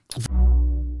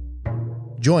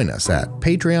 Join us at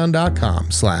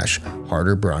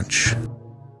patreon.com/Harder Brunch.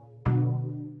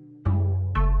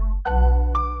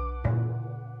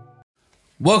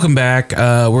 Welcome back.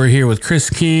 We're here with Kris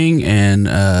King and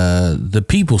the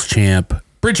People's Champ,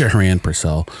 Bridget Horan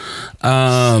Persell.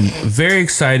 Very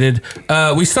excited.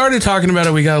 We started talking about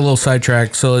it. We got a little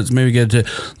sidetracked, so let's maybe get to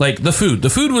like the food. The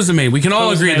food was amazing. We can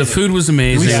all agree the food was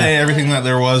amazing. We say everything that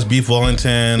there was: beef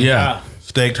Wellington, Yeah.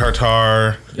 steak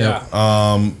tartare,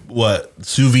 what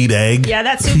sous vide egg. Yeah,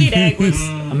 that sous vide egg was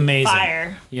Amazing.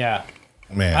 fire. Yeah.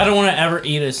 Man, I don't want to ever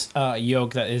eat a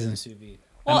yolk that isn't sous vide.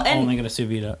 Well, I'm and- only going to sous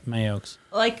vide my yolks.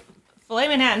 Like filet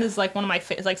Manhattan is like one of my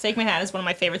like steak Manhattan is one of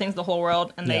my favorite things in the whole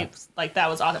world, and they like that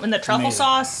was awesome. And the truffle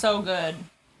sauce, so good.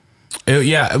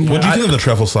 Yeah. What do you think of the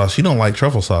truffle sauce? You don't like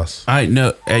truffle sauce. I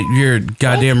know you're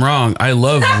goddamn wrong. I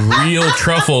love real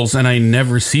truffles, and I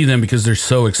never see them because they're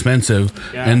so expensive.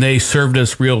 Yeah. And they served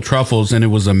us real truffles, and it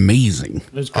was amazing.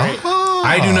 It was great.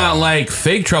 I do not like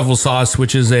fake truffle sauce,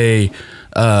 which is a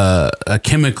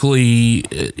chemically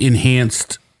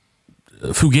enhanced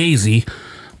fugazi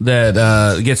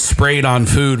that gets sprayed on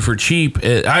food for cheap.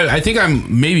 I think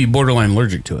I'm maybe borderline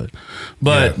allergic to it,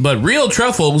 but real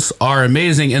truffles are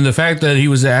amazing. And the fact that he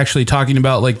was actually talking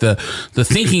about like the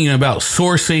thinking about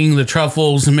sourcing the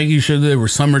truffles and making sure there were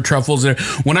summer truffles there.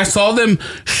 When I saw them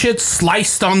shit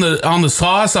sliced on the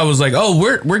sauce, I was like, oh,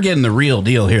 we're getting the real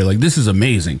deal here. Like this is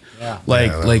amazing. Yeah.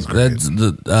 That's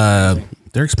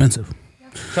they're expensive.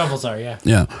 Truffles are, yeah.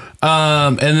 Yeah.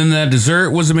 And then that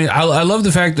dessert was amazing. I love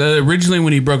the fact that originally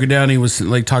when he broke it down, he was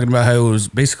like talking about how it was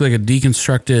basically like a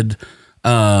deconstructed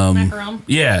macaron.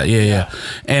 Yeah.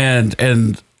 And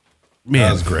man,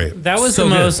 that was great. That was So the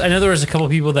most. good. I know there was a couple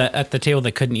people that at the table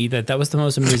that couldn't eat that. That was the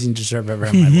most amazing dessert I've ever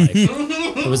had in my life.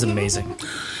 It was amazing.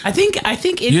 I think.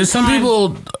 Some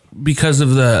people, because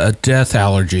of the death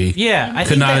allergy, I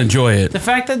could not enjoy it. The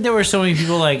fact that there were so many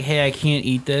people like, hey, I can't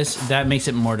eat this, that makes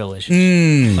it more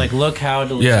delicious. Like, look how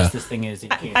delicious this thing is.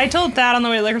 I told Thad on the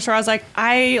way to the liquor store, I was like,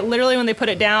 I literally, when they put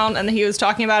it down and he was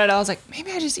talking about it, I was like,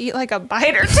 maybe I just eat like a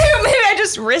bite or two. Maybe I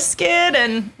just risk it.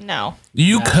 And no.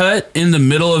 You cut in the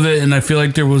middle of it, and I feel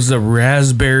like there was a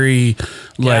raspberry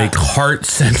heart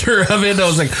center of it. I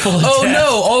was like, oh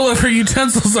no, all of her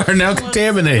utensils are now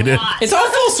contaminated. It's all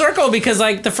full circle because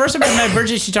like the first time I met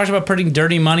Bridget, she talked about putting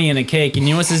dirty money in a cake. And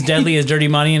you know what's as deadly as dirty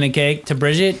money in a cake to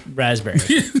Bridget? Raspberry.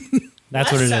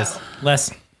 That's what it is.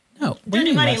 Less. No.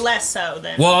 Dirty money less so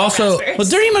than Well,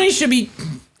 dirty money should be...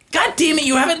 God damn it,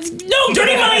 you haven't... No,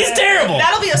 dirty money is terrible.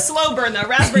 That'll be a slow burn though.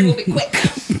 Raspberry will be quick.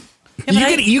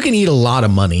 You can eat a lot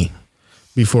of money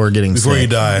before getting sick. you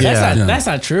die. That's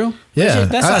not true. Yeah,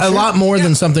 That's not a true. lot more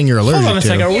than something you're allergic to. Hold on a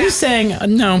second. Are we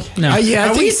saying no? I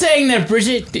Are we saying that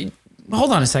Bridget?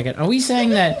 Hold on a second. Are we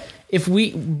saying that if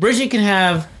Bridget can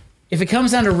have, if it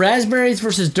comes down to raspberries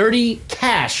versus dirty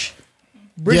cash,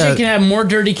 Bridget can have more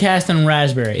dirty cash than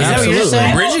raspberry? Is that what you're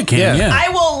saying? Bridget can. Yeah. I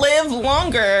will live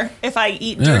longer if I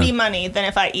eat dirty money than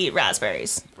if I eat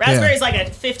raspberries. Raspberries like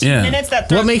at 15 minutes.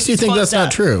 What makes you think that's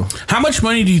not true? How much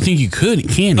money do you think you can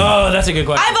eat? Oh, that's a good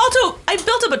question. I've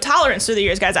built up a tolerance through the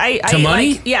years, guys. I To eat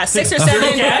money? like 6 or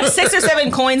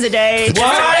 7 coins a day. What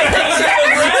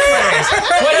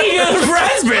do you do with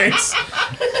raspberries?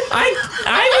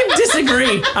 I would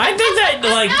disagree. I think that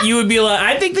like you would be like,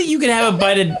 I think that you could have a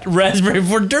bite of raspberry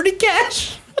for dirty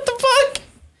cash. What the fuck?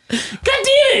 God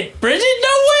damn it, Bridget, no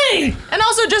way. And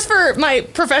also, just for my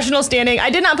professional standing, I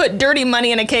did not put dirty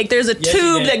money in a cake. There's a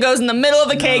tube that goes in the middle of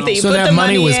a cake that you put the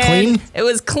money in. So that money was clean? It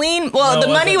was clean. Well, the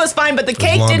money was fine, but the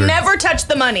cake did never touch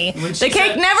the money. The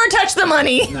cake never touched the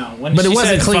money. No, but it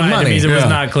wasn't clean money. It was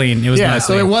not clean. It was not so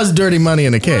clean. it was dirty money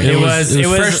in a cake. It was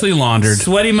freshly laundered.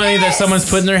 Sweaty money that someone's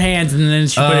put in their hands and then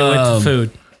she put it with the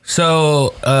food.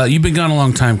 So you've been gone a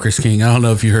long time, Kris King. I don't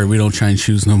know if you heard. We don't shine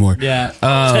shoes no more. Yeah,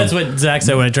 that's what Zach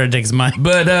said when I tried to take his money.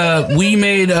 But we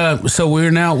made so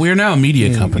we're now a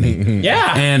media company.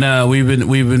 Yeah, and we've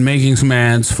been making some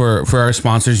ads for our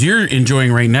sponsors. You're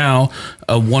enjoying right now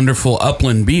a wonderful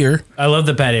Upland beer. I love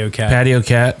the Patio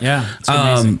Cat. Yeah, it's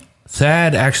amazing.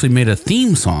 Thad actually made a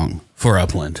theme song for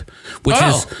Upland, which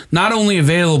is not only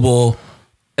available.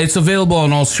 It's available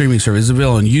on all streaming services. It's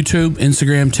available on YouTube,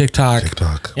 Instagram,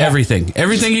 TikTok. Everything.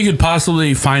 Everything you could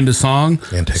possibly find a song.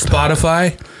 And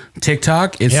Spotify,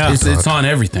 TikTok. It's on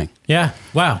everything. Yeah.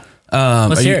 Wow.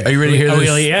 Let's hear it. Are you ready to hear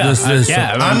this?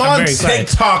 I'm on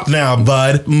TikTok now,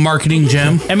 bud. Marketing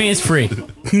gem. I mean, it's free.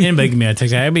 Anybody can be on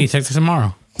TikTok. I'll be on TikTok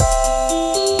tomorrow.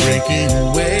 Breaking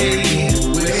away,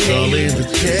 it's all in the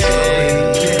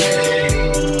chain.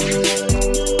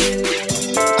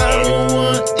 I don't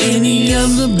want any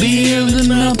other beer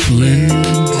than Upland.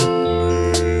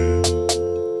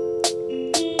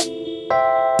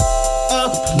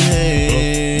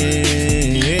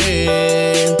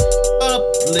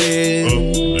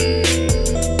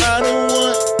 I don't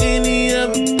want any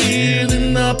other beer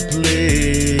than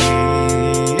Upland.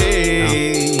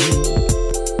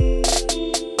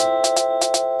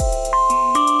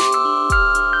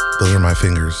 Those are my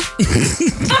fingers.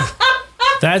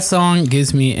 That song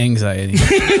gives me anxiety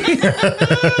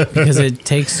because it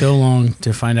takes so long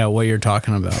to find out what you're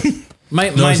talking about.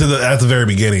 Noticed at the very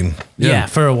beginning. Yeah,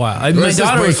 for a while. My This is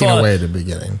daughter would breaking fall away at the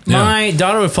beginning. My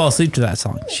daughter would fall asleep to that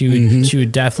song. She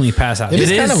would definitely pass out. It is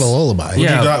kind of a lullaby.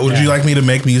 Would you like me to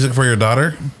make music for your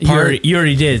daughter? You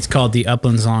already did. It's called the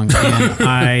Upland Song.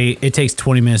 And it takes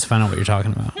 20 minutes to find out what you're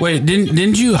talking about. Wait,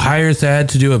 didn't you hire Thad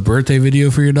to do a birthday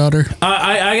video for your daughter?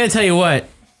 I gotta tell you what.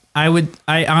 I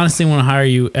honestly want to hire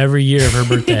you every year of her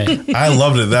birthday. I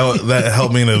loved it. That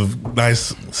helped me in a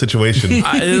nice situation.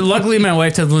 Luckily, my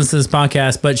wife doesn't listen to this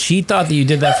podcast, but she thought that you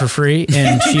did that for free,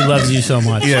 and she loves you so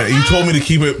much. Yeah, you told me to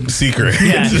keep it secret.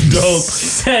 Yeah,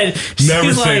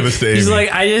 never say this to Amy. She's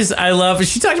like, I love.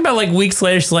 She talked about like weeks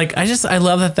later. She's like, I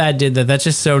love that did that. That's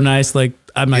just so nice. Like,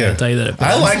 I'm not gonna tell you that.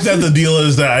 I like that the deal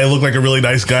is that I look like a really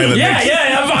nice guy. That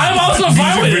I'm also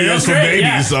fine with it. videos for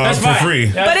babies for free.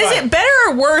 But is it better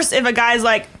or worse if a guy's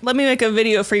like, let me make a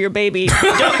video for your baby? You don't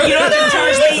have to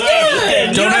charge me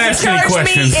anything. Don't ask any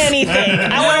questions.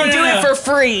 I want to do it for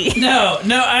free. No.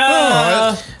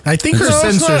 I think her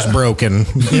sensor's broken.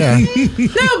 Yeah.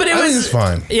 No, but it's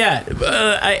fine. Yeah.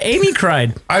 Amy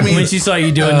cried when she saw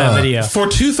you doing that video. For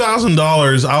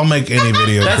 $2,000, I'll make any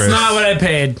video, That's Kris. not what I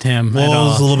paid him. Well, it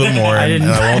was a little bit more. I didn't.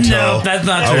 And I won't No, tell. that's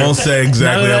not true. I won't say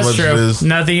exactly how much it is.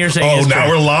 Nothing you're saying is now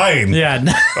true. we're lying. Yeah.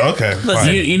 Okay.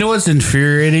 Fine. You know what's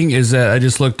infuriating is that I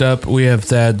just looked up. We have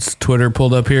Thad's Twitter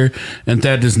pulled up here, and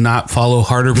Thad does not follow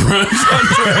Harder Brunch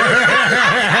on Twitter.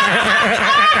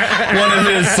 One of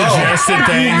his suggested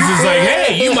things is like,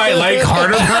 "Hey, you might like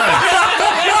Harder Brunch."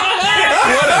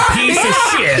 What a piece of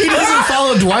shit! He doesn't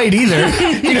follow Dwight either.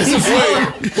 He doesn't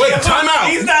follow. Wait, time out.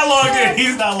 He's not logged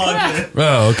in.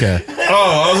 Oh, okay.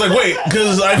 Oh, I was like, wait,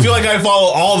 because I feel like I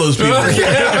follow all those people. I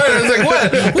was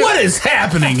like, what is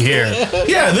happening here?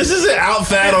 Yeah, this isn't out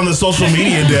Thad on the social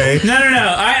media day. No.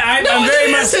 I'm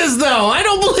very much. This is though. I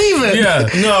don't believe it. Yeah,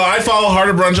 no, I follow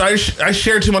Harder Brunch. I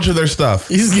share too much of their stuff.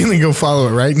 He's gonna go follow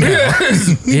it right now.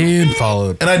 And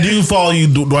followed. And I do follow you,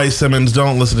 Dwight Simmons.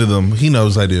 Don't listen to them. He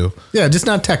knows I do. Yeah, just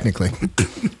not technically.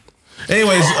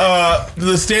 Anyways,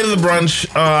 the state of the brunch.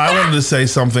 I wanted to say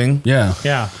something. Yeah.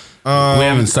 We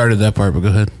haven't started that part, but go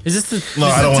ahead. Is this the? No,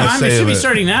 I don't want to say it. Should be it.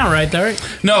 starting now, right? There.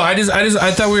 No, I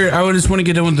thought I just want to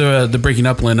get in with the breaking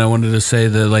upland. I wanted to say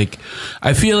that, like,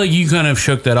 I feel like you kind of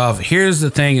shook that off. Here's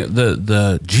the thing: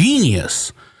 the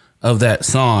genius of that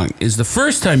song is the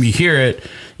first time you hear it,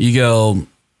 you go,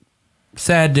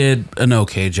 Thad did an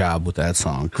okay job with that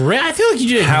song. Great. I feel like you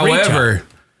did a great job. However,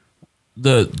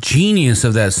 the genius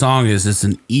of that song is it's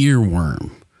an earworm.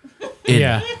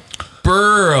 It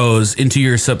burrows into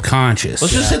your subconscious.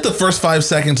 Let's just hit the first 5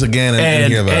 seconds again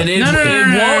and hear that. It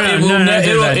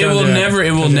will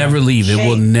never leave. It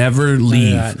will never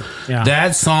leave.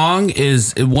 That song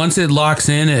is, once it locks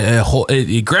in,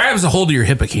 it grabs a hold of your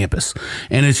hippocampus,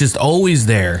 and it's just always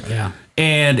there. Yeah.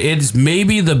 And it's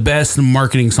maybe the best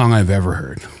marketing song I've ever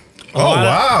heard. Oh,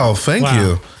 wow. Thank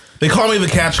you. They call me the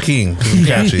Catch King. I'm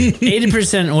catchy.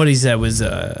 80% of what he said was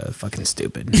fucking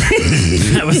stupid.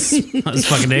 that was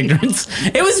fucking ignorance.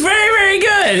 It was very, very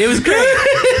good. It was great.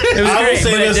 It was I will great,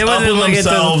 say this: upland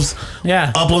themselves.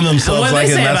 Upland themselves like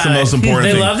it. That's the most important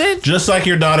thing. They loved it? Just like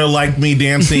your daughter liked me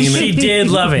dancing. She did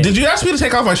love it. Did you ask me to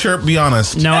take off my shirt? Be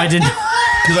honest. No, I didn't.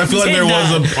 Because I feel like there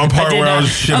was a part where I was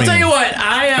shimming. I'll tell you what.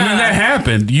 I mean, that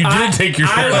happened. You did take your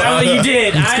shirt off. You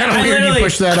did. It's kind of weird you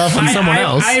pushed that off on someone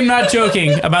else. I am not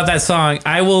joking about that song.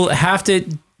 I will have to.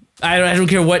 I don't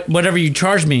care whatever you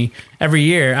charge me every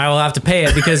year. I will have to pay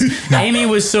it because Amy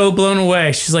was so blown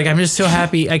away. She's like, I'm just so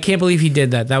happy. I can't believe he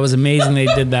did that. That was amazing. They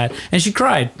did that, and she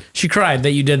cried. She cried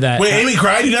that you did that. Wait, Amy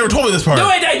cried? You never told me this part. No,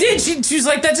 I did. She was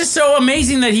like, that's just so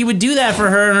amazing that he would do that for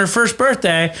her on her first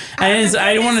birthday. And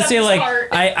I didn't want to say like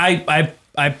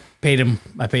I paid him.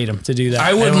 I paid him to do that.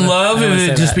 I would love if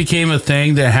it just became a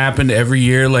thing that happened every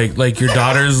year, like your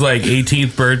daughter's like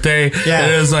 18th birthday. Yeah,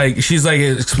 and it was like she's like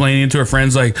explaining to her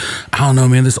friends, like, I don't know,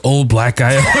 man, this old black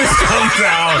guy always comes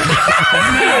out.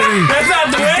 That's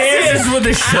not the way it is with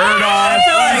the shirt off.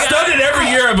 He's done it every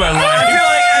year of my life.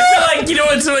 I feel like you know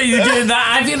what's so you did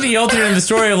that. I feel the alternate in the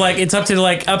story of like it's up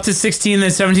to 16, then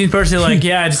 17th birthday. Like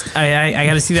I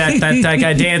got to see that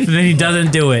guy dance, and then he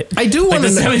doesn't do it. I do want like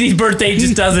to the 17th birthday, he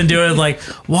just doesn't do it. Like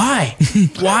why?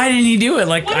 Why didn't he do it?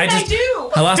 Like what did I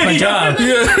do? I lost my job.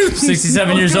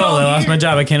 67 years old. I lost my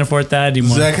job. I can't afford that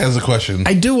anymore. Zach has a question.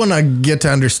 I do want to get to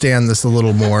understand this a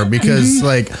little more because,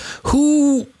 like,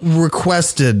 who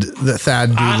requested that Thad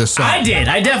do the song? I did.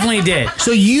 I definitely did.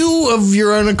 So you, of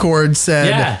your own accord,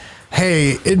 said,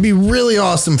 hey, it'd be really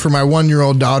awesome for my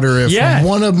 1-year-old daughter if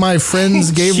one of my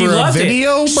friends gave her a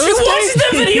video birthday. She watches that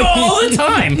video all the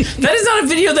time. That is not a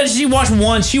video that she watched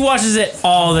once. She watches it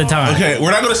all the time. Okay,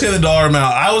 we're not going to say the dollar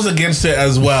amount. I was against it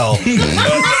as well.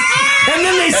 And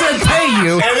then they said pay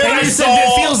you. And then you said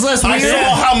it feels less weird. I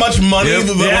saw how much money that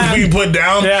was being put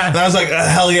down. Yeah. And I was like,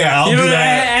 hell yeah, I'll do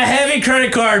that. A heavy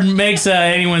credit card makes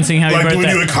anyone sing happy birthday. Like,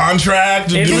 do we do a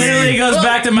contract? It literally goes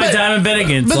back to my Diamond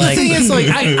Bennigan's. But the thing is, like,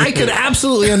 I could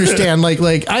absolutely understand. Like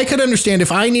I could understand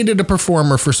if I needed a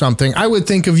performer for something, I would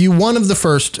think of you one of the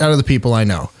first out of the people I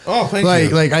know. Oh, thank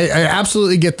you. Like, I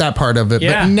absolutely get that part of it.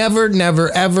 Yeah. But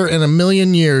never, ever in a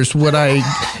million years would I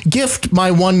gift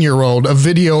my 1-year-old a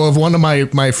video of one of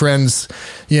my friends,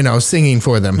 singing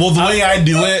for them. Well, the way I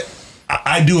do it,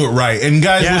 I do it right. And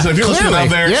guys, listen, if you're listening out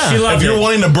there, if you're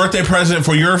wanting a birthday present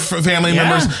for your family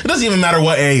members, it doesn't even matter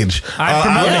what age.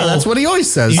 That's what he always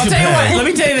says. I'll tell you what, let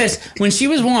me tell you this. When she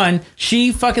was 1,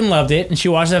 she fucking loved it, and she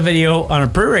watched that video on a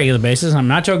pretty regular basis. I'm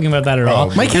not joking about that at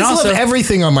all. My kids love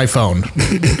everything on my phone.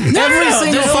 Every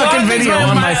single fucking video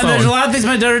on my phone. There's a lot of things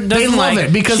my daughter doesn't they love like.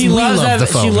 it because she we love the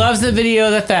phone. She loves the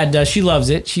video that Thad does. She loves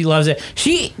it.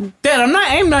 Dad,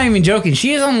 I'm not even joking.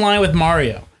 She is online with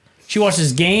Mario. She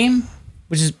watches Game,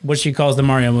 which is what she calls the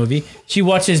Mario movie. She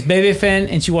watches Baby Finn,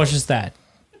 and she watches that.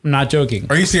 I'm not joking.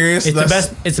 Are you serious? It's the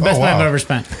best. It's the best money I've ever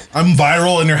spent. I'm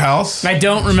viral in your house. I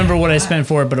don't remember what I spent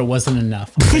for it, but it wasn't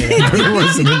enough. It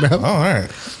wasn't enough. Oh, all right.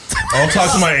 I'll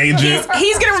talk to my agent.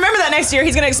 He's gonna remember that next year.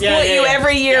 He's gonna exploit you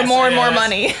every year, more and more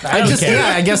money.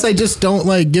 I guess I just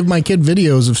don't give my kid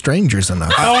videos of strangers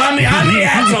enough. Oh, I'm the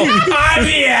asshole. I'm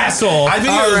the asshole. I think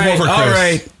it was more for Kris. All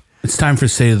right. It's time for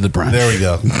State of the Brunch. There we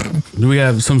go. Do we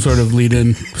have some sort of lead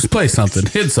in? Just play something.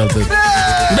 Hit something. Play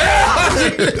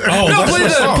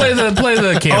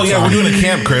the camp. Oh, yeah, song. we're doing a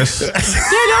camp, Kris. I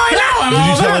know. Did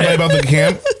you tell anybody about the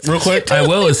camp real quick? I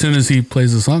will as soon as he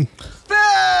plays the song.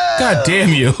 God damn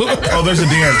you. Oh, there's a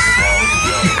dance.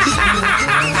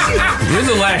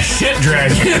 You're the last shit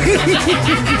dragon.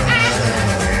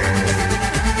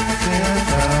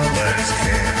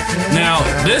 Now,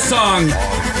 this song,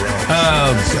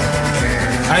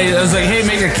 I was like, hey,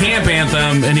 make a camp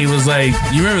anthem. And he was like,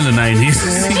 you remember the 90s?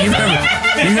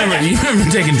 You remember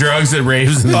taking drugs at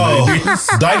raves in the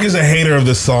 90s? Dyke is a hater of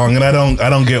this song, and I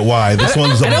don't get why. This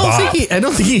one's a bop. I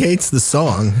don't think he hates the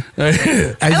song. I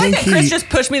think that Kris just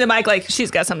pushed me the mic like she's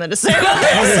got something to say about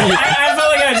this. I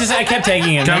felt like I kept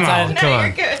taking it. Come on.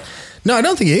 You're good. No, I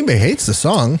don't think anybody hates the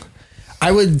song.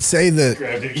 I would say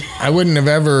that I wouldn't have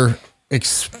ever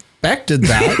expected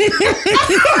that.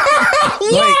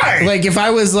 like if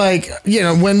I was like,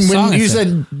 when you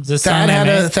said Thad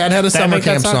had a summer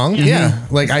camp song. Mm-hmm. Yeah.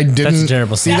 Like I didn't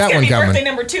see that one coming. Birthday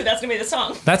number 2, that's gonna be the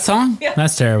song. That song? Yeah.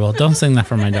 That's terrible. Don't sing that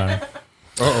for my daughter.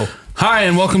 Hi,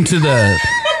 and welcome to the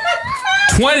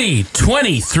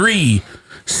 2023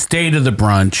 State of the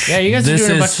Brunch. Yeah, you guys are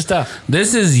doing a bunch of stuff.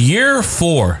 This is year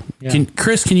 4. Yeah.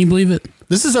 Kris, can you believe it?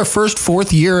 This is our first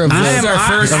 4th year of this. Our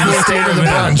first State of the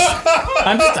Brunch.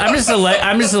 I'm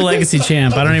just a legacy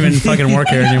champ. I don't even fucking work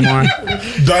here anymore.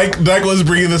 Dyke was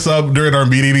bringing this up during our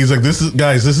meeting. He's like, this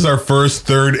is our first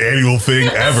 3rd annual thing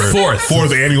ever.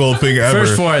 4th annual thing ever.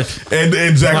 First 4th.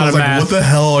 And Zach was like, what the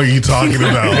hell are you talking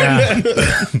about?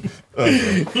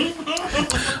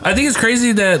 I think it's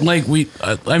crazy that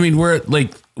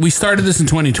we started this in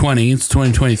 2020. It's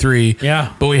 2023.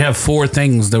 Yeah. But we have 4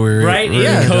 things that we're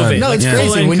COVID. No, it's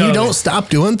crazy. When you don't stop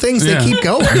doing things, they keep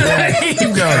going. That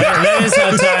is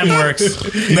how time works.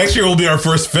 Next year will be our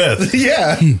first 5th.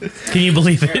 Yeah. Can you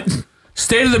believe it?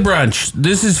 State of the Brunch.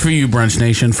 This is for you, Brunch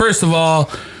Nation. First of all,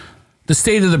 the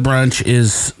State of the Brunch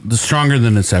is stronger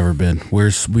than it's ever been.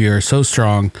 We are so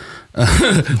strong.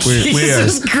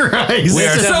 Jesus Christ. We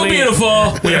are so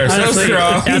beautiful. We are so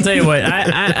strong. I'll tell you what.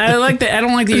 I don't like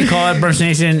that you call it Brunch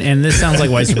Nation, and this sounds like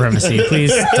white supremacy.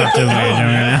 Please talk to me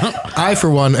right now. I, for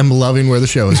one, am loving where the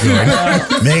show is going.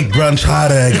 Make brunch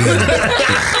harder again.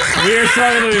 We are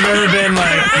stronger than we've ever been.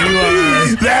 Like you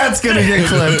are. That's gonna get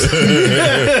clipped.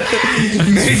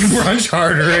 Make brunch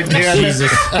harder again.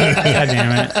 Jesus. God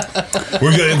damn it.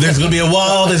 We're good. There's gonna be a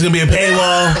wall. There's gonna be a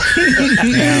paywall.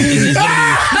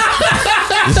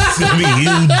 This is gonna be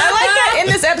huge. I like that in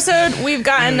this episode we've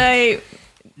gotten a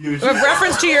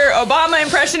reference to your Obama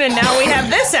impression, and now we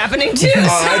have this happening too.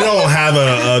 I don't have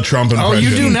a Trump impression. Oh, you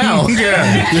do now.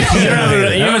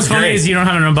 Yeah. You know what's funny is you don't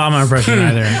have an Obama impression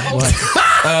either. What?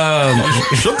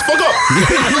 Shut the fuck up.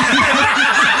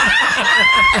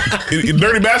 You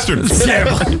dirty bastard. It's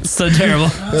terrible. So terrible.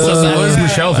 What does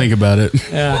Michelle think about it?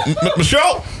 Yeah.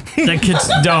 Michelle. The kids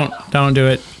don't do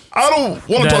it. I don't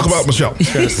want to talk about Michelle.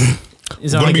 We're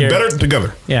gonna be better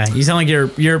together. Yeah, you sound like you're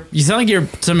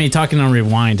somebody talking on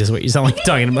rewind is what you sound like you're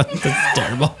talking about. That's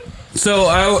terrible. So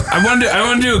I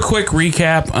want to do a quick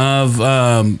recap of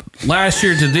last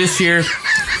year to this year,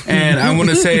 and I want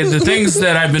to say the things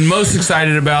that I've been most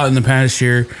excited about in the past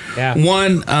year. Yeah.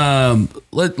 One,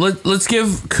 let's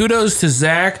give kudos to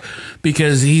Zach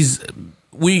because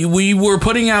we were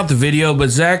putting out the video, but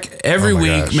Zach every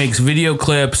week makes video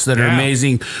clips that are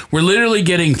amazing. We're literally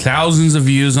getting thousands of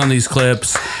views on these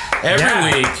clips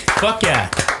every week. Fuck yeah.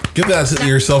 Give that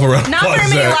yourself around. Not very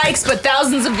many likes, but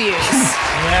thousands of views.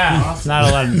 Yeah, not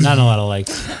a lot of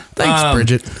likes. Thanks,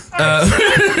 Bridget. I'm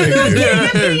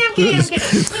kidding.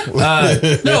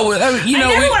 No, you know,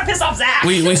 I never want to piss off Zach.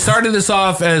 we started this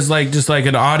off as like just like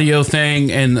an audio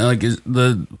thing, and like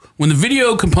when the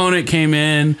video component came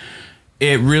in,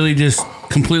 it really just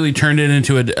completely turned it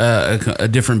into a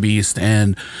different beast.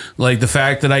 And like the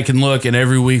fact that I can look and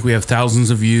every week we have thousands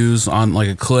of views on like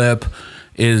a clip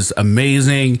is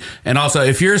amazing. And also,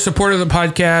 if you're a supporter of the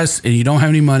podcast and you don't have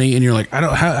any money and you're like,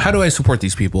 how do I support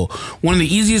these people? One of the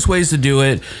easiest ways to do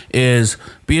it is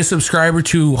be a subscriber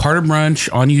to Harder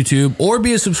Brunch on YouTube or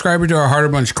be a subscriber to our Harder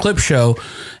Brunch clip show.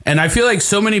 And I feel like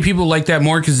so many people like that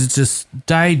more because it's just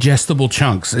digestible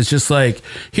chunks. It's just like,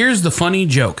 here's the funny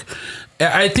joke.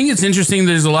 I think it's interesting.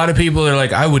 There's a lot of people that are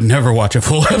like, I would never watch a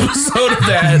full episode of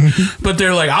that, but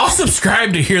they're like, I'll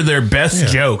subscribe to hear their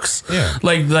best jokes. Yeah.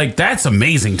 Like that's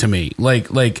amazing to me. Like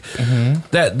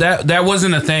that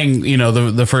wasn't a thing, you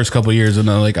know, the first couple of years, and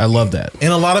I love that.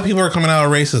 And a lot of people are coming out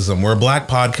of racism. We're a black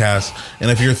podcast, and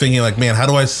if you're thinking like, man, how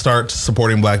do I start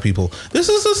supporting black people? This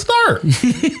is a start.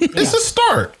 It's a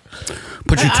start.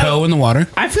 Put your toe in the water.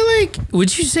 I feel like,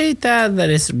 would you say that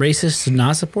it's racist to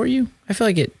not support you? I feel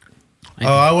like it.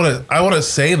 I want to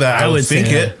say that. I would think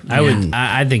it. I would.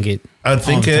 I think it. I would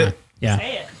think it. Yeah.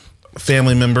 Say it.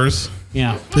 Family members.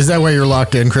 Yeah. Is that why you're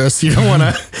locked in, Chris? You don't want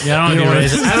to. Yeah, I don't want to be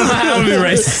racist. I don't know how to be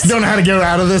racist. You don't know how to get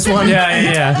out of this one?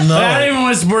 Yeah. No. I don't even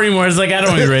want to support anymore. It's like, I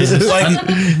don't want to be racist. Like,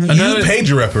 you paid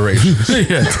your reparations.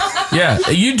 Yeah,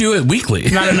 you do it weekly.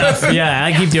 Not enough. Yeah,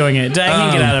 I keep doing it. I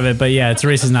can't get out of it, but yeah, it's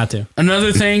racist not to.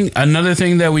 Another thing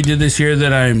that we did this year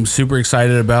that I'm super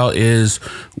excited about is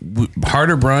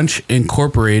Harder Brunch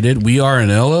Incorporated. We are an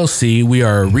LLC. We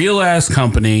are a real ass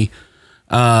company.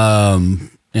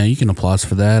 Yeah, you can applause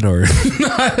for that, or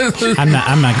I'm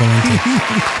not going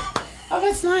to. Oh,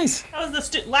 that's nice. That was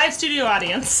the live studio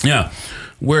audience. Yeah,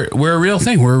 we're a real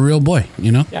thing. We're a real boy.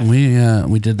 You know,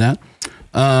 we did that.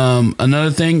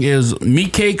 Another thing is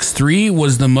Meat Cakes 3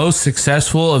 was the most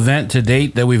successful event to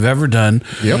date that we've ever done.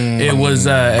 Yep. It was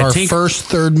our first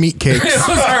third meat cakes. It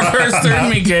was our first third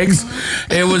meat cakes.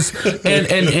 It was,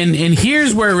 and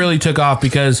here's where it really took off,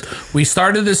 because we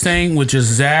started this thing with just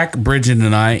Zach, Bridget,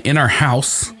 and I in our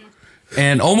house.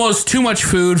 And almost too much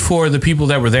food for the people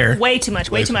that were there. Way too much.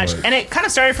 And it kind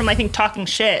of started from, I think, talking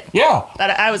shit. Yeah.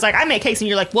 That I was like, I make cakes, and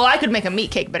you're like, well, I could make a meat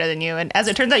cake better than you. And as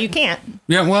it turns out, you can't.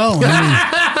 Yeah, well, to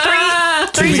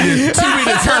be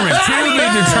determined.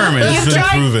 You've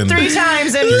tried proven. 3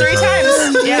 times, and 3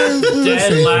 times. Yeah.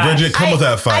 Bridget, come with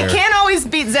that fire. I can't always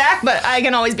beat Zach, but I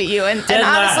can always beat you. And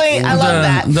honestly, I love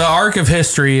that. The arc of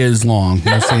history is long.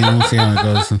 We'll see how it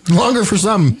goes. Longer for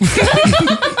some.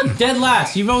 Dead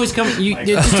last. You've always come.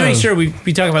 Just to make sure we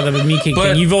talk about the meat cake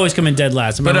thing. You've always come in dead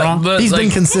last. Am I wrong? He's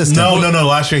been consistent. No.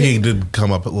 Last year he did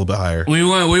come up a little bit higher. We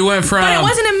went from. But it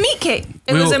wasn't a meat cake.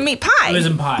 It was a meat pie. It was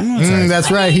in pie. That's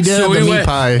right. He did So have the we meat went-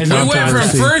 pie. We went from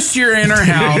first year in our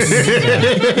house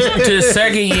to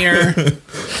second year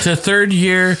to third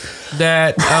year.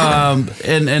 That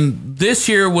and this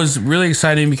year was really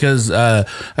exciting because I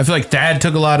feel like Dad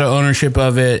took a lot of ownership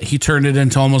of it. He turned it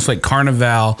into almost like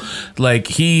Carnival. Like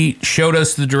he showed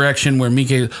us the direction where meat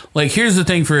cakes. Like here's the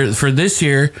thing for this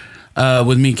year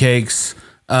with meat cakes.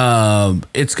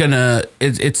 It's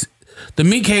the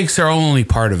meat cakes are only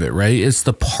part of it, right? It's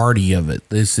the party of it.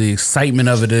 It's the excitement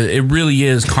of it. It really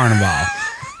is Carnival.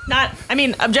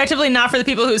 Objectively not for the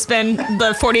people who spend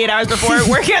the 48 hours before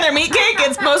working on their meat cake.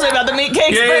 It's mostly about the meat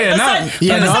cakes.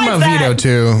 I'm a veto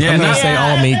too. Yeah, I'm going to say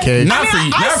all meat cakes. Not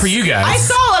for you guys. I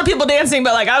saw a lot of people dancing,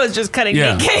 but I was just cutting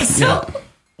meat cakes. So.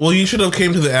 Well, you should have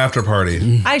came to the after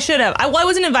party. I should have. I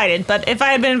wasn't invited, but if I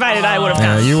had been invited, I would have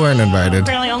come. You weren't invited.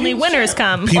 Apparently only winners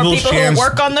come. People's or people champs- who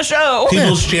work on the show.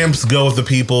 People's champs go with the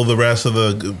people. The rest of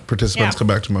the participants come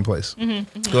back to my place.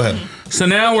 Go ahead. So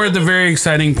now we're at the very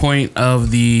exciting point of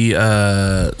the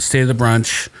State of the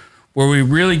Brunch, where we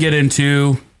really get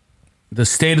into the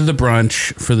state of the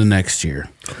brunch for the next year.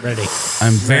 Ready.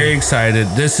 I'm very excited.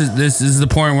 This is the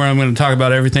point where I'm going to talk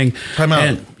about everything. Time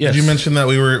out. Yes. Did you mention that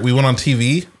we went on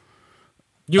TV?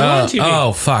 You were on TV.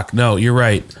 Oh fuck! No, you're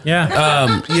right. Yeah.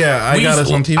 I got us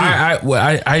on TV.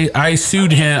 I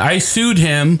sued him. I sued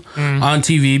him on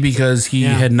TV because he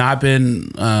had not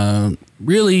been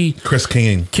really Kris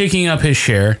kicking up his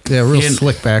share. Yeah, real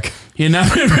slick back. He had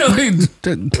not been really.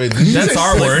 That's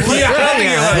our word.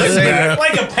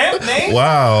 Like a pimp name?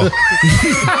 Wow.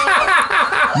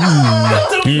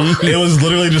 It was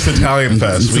literally just Italian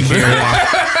fest. We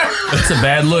can't. That's a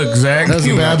bad look, Zach. That's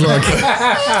a bad look.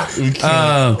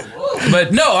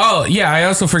 But no, I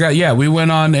also forgot. Yeah, we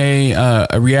went on a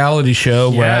reality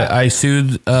show where I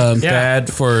sued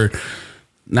Dad for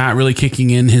not really kicking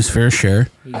in his fair share,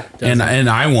 and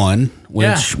I won,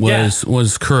 which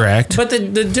was correct. But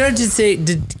the judge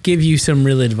did give you some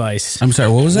real advice. I'm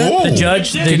sorry, what was that? Whoa. The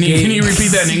judge. Can you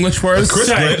repeat that in English for us? Kris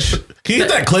glitch. Can you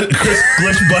hit that Kris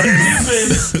glitch button?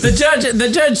 The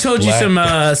judge told you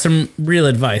some real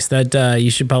advice that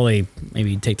you should probably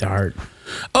maybe take to heart.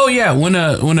 Oh yeah, when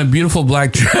a beautiful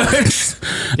black judge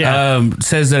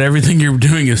says that everything you're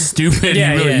doing is stupid,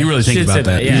 you really think about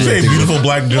that. You say beautiful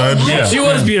black judge. Yeah, she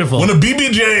was beautiful. When a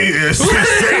BBJ is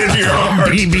straight into your heart.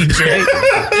 BBJ.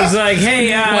 It's like,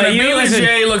 hey, when a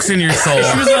BBJ looks in your soul.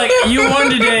 She was like, you won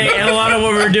today, and a lot of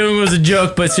what we were doing was a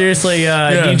joke, but seriously,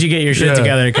 need you get your shit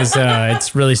together because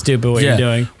it's really stupid what you're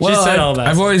doing. Well, she said all that.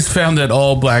 I've always found that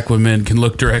all black women can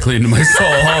look directly into my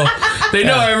soul. They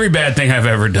know every bad thing I've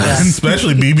ever done.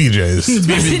 Especially BBJs. She was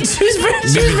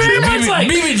very much like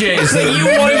BBJs.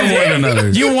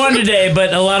 Like you won today,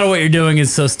 but a lot of what you're doing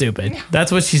is so stupid.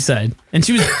 That's what she said, and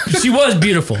she was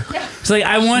beautiful. She's like,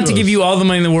 I want to give you all the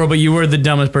money in the world, but you were the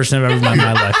dumbest person I've ever met in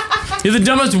my life. You're the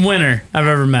dumbest winner I've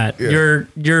ever met. Yeah.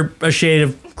 You're a shade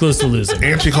of close to losing.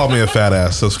 And she called me a fat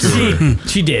ass, so screw her.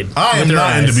 She did. I am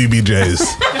not into BBJs.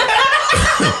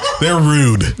 They're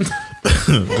rude. Go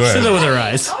ahead. Said that with her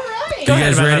eyes. You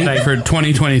guys ready for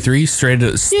 2023? Straight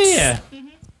to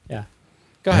Yeah.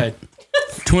 Go ahead.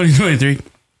 2023.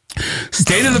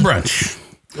 State of the brunch.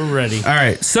 We're ready. All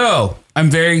right. So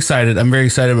I'm very excited. I'm very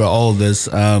excited about all of this.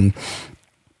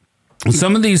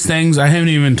 Some of these things I haven't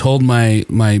even told my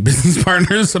business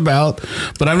partners about,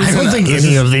 but I'm just I don't think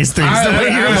any of these things the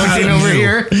way you're looking over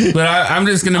here. But I'm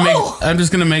just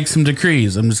gonna make some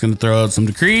decrees. I'm just gonna throw out some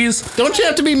decrees. Don't you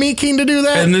have to be Meat King to do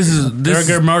that? And this There are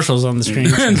good marshals on the screen.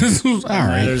 this was all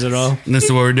right. Matters at all. And this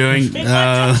is what we're doing.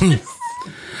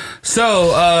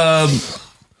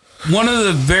 One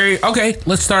of the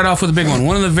let's start off with a big one.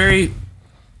 One of the very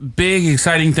big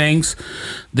exciting things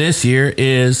this year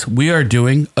is we are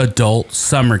doing adult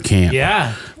summer camp.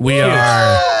 Yeah. We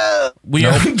are Wrong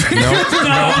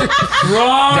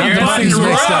button.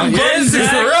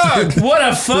 What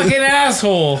a fucking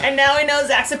asshole. And now we know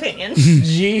Zach's opinion.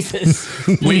 Jesus.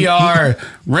 We are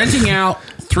renting out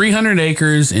 300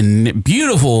 acres in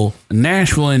beautiful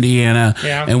Nashville, Indiana.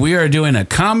 Yeah. And we are doing a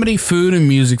comedy, food, and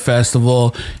music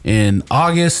festival in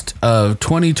August of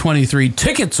 2023.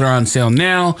 Tickets are on sale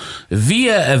now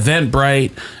via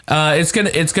Eventbrite. It's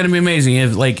gonna be amazing.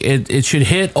 It should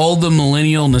hit all the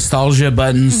millennial nostalgia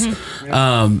buttons.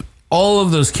 Mm-hmm. All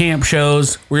of those camp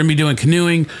shows. We're going to be doing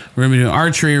canoeing. We're going to be doing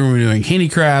archery. We're going to be doing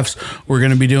handicrafts. We're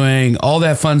going to be doing all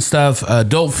that fun stuff.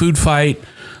 Adult food fight.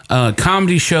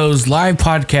 Comedy shows, live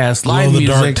podcasts, live music,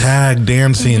 dark tag,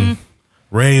 dancing,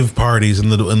 rave parties in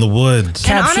the woods.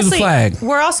 Capture honestly, the flag.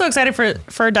 We're also excited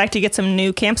for Dyke to get some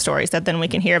new camp stories that then we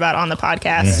can hear about on the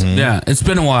podcast. Mm-hmm. Yeah, it's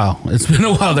been a while.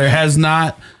 There has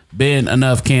not been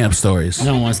enough camp stories.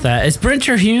 No one wants that. Is Brent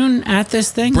Terhune at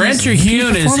this thing? Brent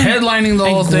Terhune is headlining the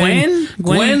whole thing.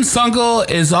 Gwen Sunkel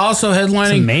is also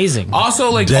headlining. It's amazing. Also,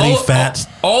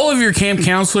 all of your camp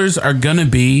counselors are gonna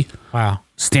be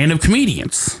stand-up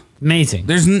comedians. Amazing.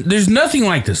 There's nothing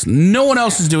like this. No one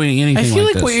else is doing anything like this. I feel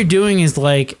like what you're doing is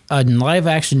like a live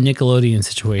action Nickelodeon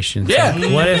situation. Yeah.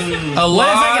 So what if a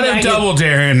lot of Double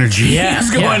Dare energy is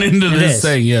going into this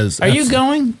thing? Yes. Are you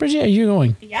going, Bridget? Are you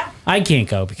going? Yeah. I can't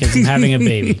go because I'm having a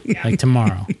baby like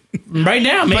tomorrow. Right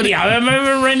now, maybe. I'm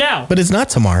right now. But it's not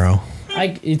tomorrow.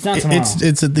 It's not tomorrow.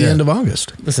 It's at the end of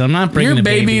August. Listen, I'm not bringing your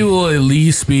baby will at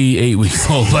least be 8 weeks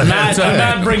old. I'm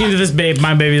not bringing to this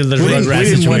my baby to this Rugrats situation. We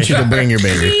didn't want you to bring your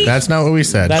baby. That's not what we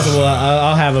said.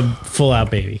 I'll have a full out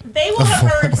baby. They will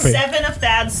have heard 7 of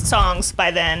Thad's songs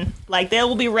by then. Like they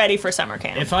will be ready for summer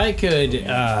camp. If I could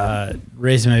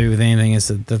raise my baby with anything, it's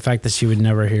the fact that she would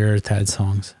never hear Thad's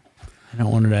songs. I don't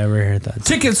want her to ever hear that.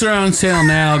 Tickets are on sale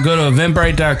now. Go to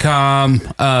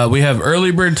eventbrite.com. We have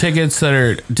early bird tickets that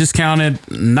are discounted,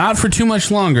 not for too much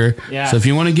longer. Yeah. So if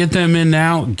you want to get them in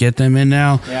now, get them in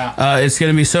now. Yeah. It's going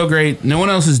to be so great. No one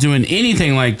else is doing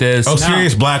anything like this. Oh,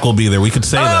 Sirius Black will be there. We could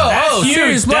say that. Oh,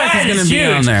 Sirius Black is going to be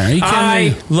on there.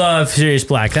 I love Sirius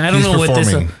Black. I don't know what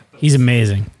this is. He's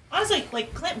amazing. honestly,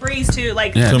 like Clint Breeze too.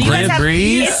 Like Yeah, you guys Clint have,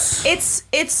 Breeze.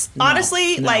 It's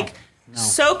honestly like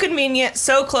so convenient,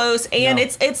 so close, and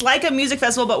it's like a music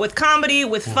festival, but with comedy,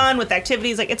 with fun, with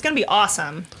activities. Like it's gonna be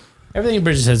awesome. Everything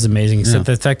Bridget says is amazing, except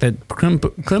the fact that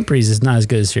Clint Breeze is not as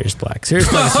good as Sirius Black. Sirius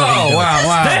Black is fucking dope.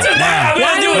 wow. That's what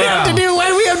why do we have to do? Why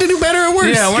do we have to do better or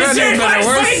worse? Yeah, we're not doing better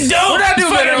or worse. We're not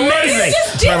doing better or worse.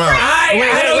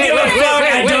 I don't give a fuck.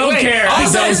 I don't care.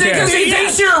 Also, is it because he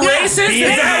thinks you're racist? Is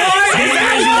that why?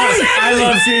 I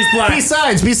love Sirius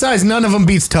Black. Besides, none of them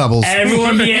beats Tubbles.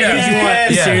 Everyone be angry as you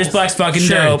want. Yeah. Sirius Black's fucking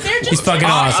dope. He's fucking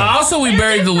awesome. Also, we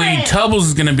buried the lead. Tubbles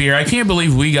is going to be here. I can't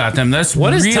believe we got them. That's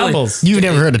What is really, Tubbles? You've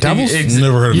never heard of Tubbles?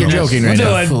 Never heard of You're Tubbles. joking right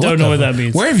No, now. I don't know what that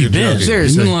means. Where have you been?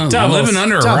 Seriously. You've been Tubbles. living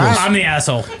under a Tubbles. rock. I'm the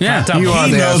asshole. Yeah. Tubbles. You are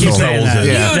He the knows who asshole. Tubbles is.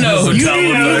 Yeah. You know who You Tubbles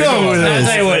know is. who it is.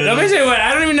 I'll tell you what. Let me tell you what.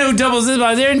 I don't even know who Tubbles is, but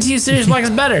I guarantee you Sirius Black is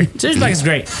better. Sirius Black is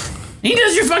great. He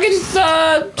does your fucking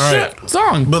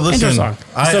song. But listen, intro song.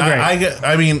 So great.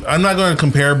 I mean, I'm not going to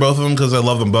compare both of them because I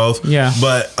love them both. Yeah.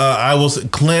 But I will say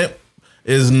Clint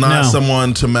is not No.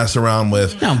 someone to mess around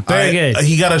with. No, very good.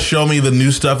 He got to show me the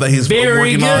new stuff that he's Very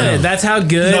working good. on. That's how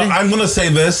good. No, I'm going to say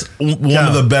this: one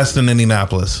of the best in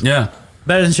Indianapolis. Yeah.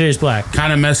 Better than Sirius Black.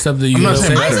 Kind of messed up the I'm not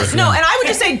saying USA. better. No, and I would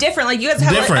just say different. Like you guys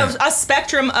have Different. a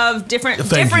spectrum of different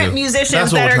Thank you. musicians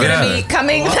That's what that are we're going trying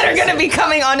to to be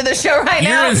coming onto the show right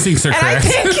Your now. instincts are and correct.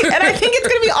 I think it's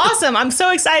going to be awesome. I'm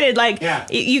so excited. Like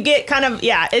you get kind of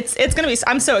it's going to be.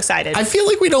 I'm so excited. I feel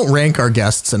like we don't rank our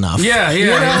guests enough. Yeah. You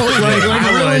know,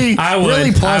 I would.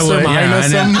 really plus or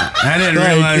minus them. I didn't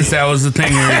realize that was the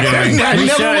thing we were doing. I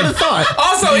never would have thought.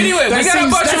 Also, anyway, we got a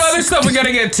seems- bunch of that's- other stuff we got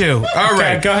to get to. All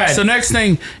right, go ahead. So next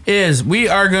thing is we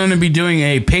are going to be doing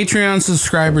a Patreon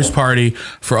subscribers party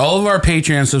for all of our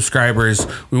Patreon subscribers.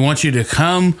 We want you to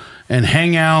come and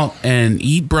hang out and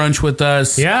eat brunch with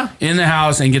us in the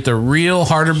house and get the real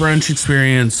Harder Brunch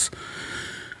experience.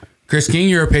 Kris King,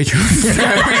 you're a Patreon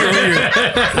subscriber.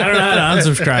 I don't know how to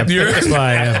unsubscribe. That's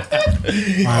why.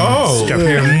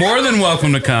 You're more than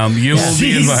welcome to come. You will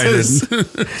be invited.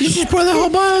 You just pour the whole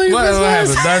bottle in your What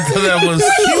happened? That was.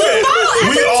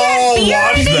 We all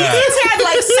watched that. It's had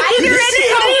like cider in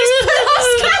it. And he's put all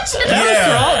scotch in it.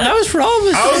 Yeah. That was for all of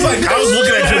us. I was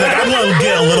looking at you like I'm going to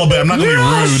get a little bit. I'm not going to be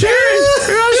rude.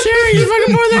 We're all sharing. You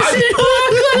fucking pour that shit.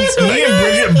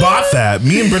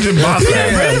 Me and Bridget bought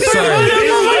that.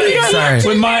 Sorry.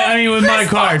 With my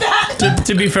card.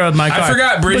 To be fair, with my card. I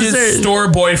forgot Bridget's store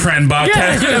boyfriend bought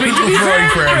that I mean, to be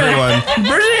for everyone.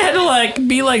 Bridget had to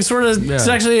be sort of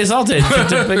sexually assaulted.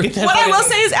 What I will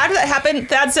say is, after that happened,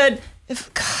 Thad said,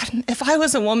 "If I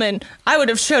was a woman, I would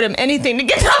have showed him anything to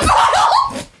get that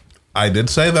bottle." I did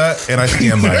say that, and I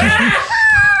stand by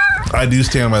it. I do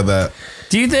stand by that.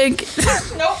 Do you think?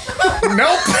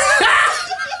 Nope.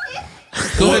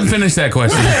 Go ahead and finish that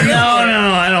question. No,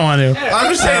 I don't want to.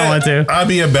 I'm just saying, I don't want to. I'd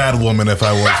be a bad woman if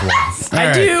I was one.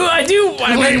 I do.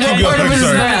 I mean, Keep what part of going, it is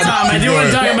sorry. not the time? I do want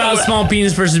to talk about small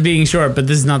penis versus being short, but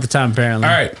this is not the time, apparently.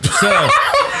 All right. So,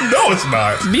 No, it's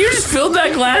not. You just filled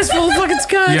that glass full of fucking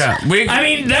scotch. Yeah, I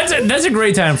mean, that's a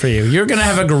great time for you. You're gonna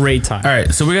have a great time. all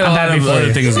right. So we got a lot happy of for other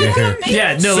you. things to get here.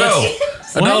 Yeah. No.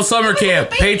 So, Adult Summer Camp,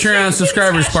 Patreon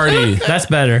subscribers party. That's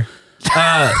better.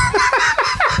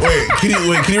 Wait, can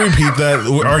you repeat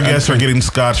that? Our guests are getting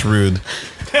scotch rude.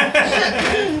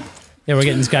 Yeah, we're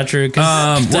getting scotch root. We're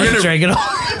gonna drink it all.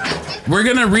 We're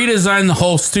gonna redesign the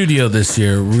whole studio this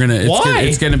year.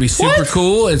 It's gonna be super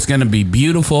cool. It's gonna be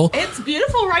beautiful. It's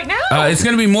beautiful right now. It's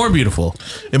gonna be more beautiful.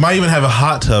 It might even have a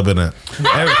hot tub in it.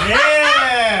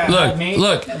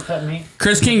 Look,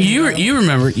 Kris King, you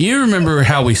remember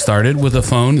how we started with a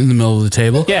phone in the middle of the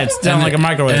table? Yeah, it's down like a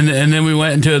microwave. And then we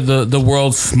went into the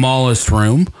world's smallest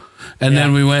room, and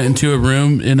then we went into a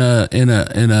room in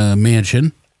a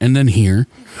mansion, and then here.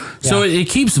 So it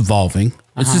keeps evolving.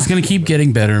 It's just gonna keep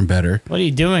getting better and better. What are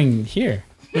you doing here?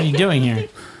 What are you doing here?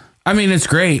 I mean, it's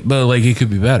great, but like it could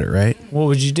be better, right? What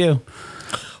would you do?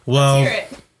 Well,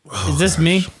 Is this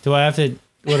me? What do I have to do?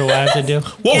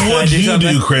 what would you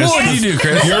do, Kris? What would you do,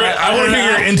 Kris? I want to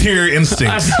hear your interior I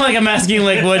instincts. feel like I'm asking,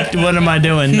 what am I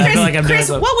doing? I feel like I'm doing Kris,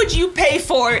 something. what would you pay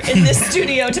for in this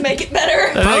studio to make it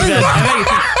better? I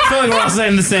feel like we're all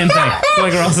saying the same thing. I feel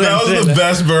like we're all saying That the same was the thing.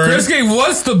 best burn. Kris King,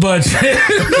 what's the budget?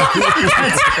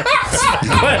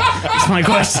 That's my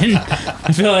question.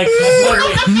 I feel like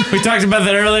we talked about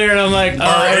that earlier, and I'm like,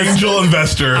 Our angel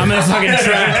investor. I'm gonna fucking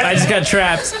trap. I just got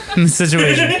trapped in the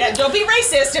situation. Yeah, don't be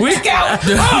racist and back out.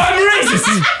 Oh, I'm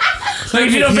racist. Like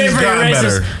if you don't pay He's for it, you're gotten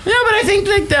racist. better. No, but I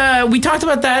think that we talked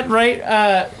about that, right?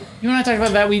 You and I talked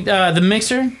about that. The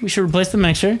mixer. We should replace the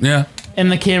mixer. Yeah.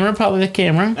 And the camera, probably the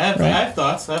camera. I have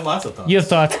thoughts. I have lots of thoughts. You have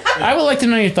thoughts. I would like to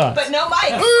know your thoughts. But no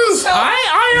mic.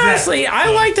 I honestly,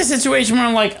 I like the situation where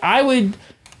I'm like, I would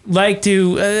like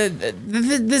to.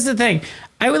 This is the thing.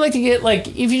 I would like to get like,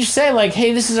 if you say like,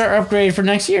 hey, this is our upgrade for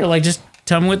next year. Like, just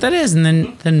tell me what that is, and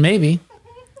then maybe.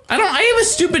 I have a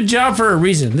stupid job for a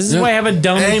reason. This is why I have a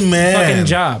dumb fucking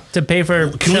job to pay for.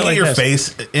 Can we get your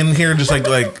face in here? Just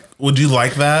like, would you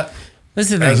like that?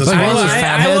 Listen,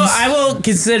 I will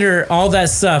consider all that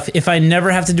stuff if I never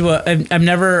have to do I'm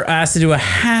never asked to do a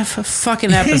half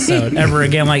fucking episode ever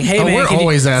again. Like, hey man, we're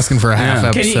always asking for a half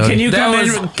episode. Can you come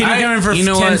in for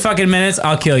 10 fucking minutes?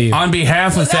 I'll kill you. On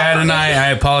behalf of Thad and I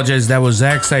apologize. That was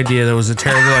Zach's idea. That was a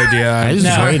terrible idea. It was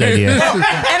a great idea. And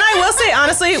I will say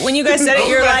honestly, when you guys said it,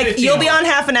 you're like, you'll be on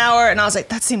half an hour, and I was like,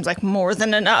 that seems like more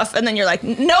than enough. And then you're like,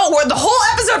 no, we're the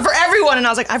whole episode for everyone. And I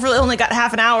was like, I've really only got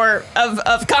half an hour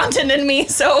of content in me,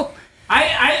 so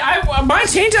my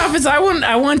change off is I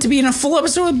want to be in a full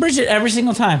episode with Bridget every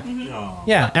single time.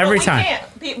 Yeah, every time.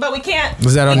 But we can't.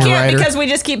 Was that on your writer? Because we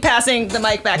just keep passing the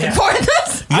mic back and forth.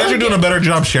 You guys are doing a better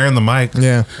job sharing the mic.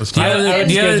 Yeah.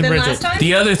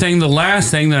 The other thing, the last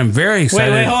thing that I'm very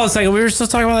excited. Wait, hold on a second. We were still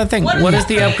talking about that thing. What is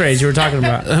the upgrades you were talking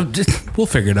about? We'll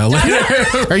figure it out later.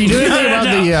 Are you doing anything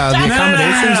about the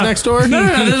accommodations next door? No.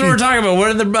 This is what we're talking about. What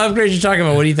are the upgrades you're talking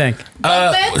about? What do you think?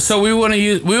 So we want to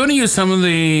use some of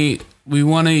the. We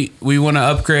want to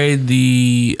upgrade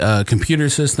the computer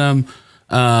system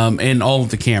and all of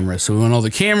the cameras. So we want all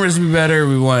the cameras to be better.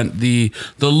 We want the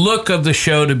look of the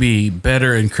show to be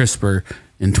better and crisper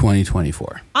in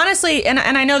 2024. Honestly, and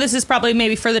I know this is probably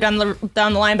maybe further down the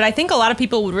line, but I think a lot of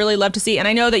people would really love to see, and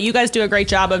I know that you guys do a great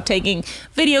job of taking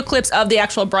video clips of the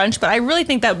actual brunch, but I really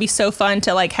think that would be so fun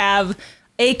to like have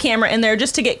a camera in there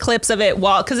just to get clips of it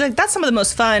because like, that's some of the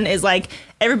most fun is like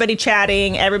everybody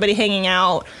chatting, everybody hanging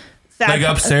out. Like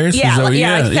upstairs?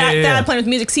 Thad playing with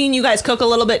music, seeing you guys cook a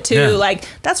little bit too. Like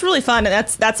that's really fun, and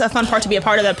that's a fun part to be a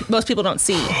part of that most people don't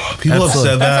see. People have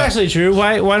said that. That's actually true.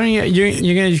 Why don't you're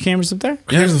gonna use cameras up there?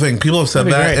 Here's the thing. People have said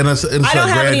that, and it's I don't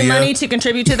have any money to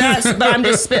contribute to that, but I'm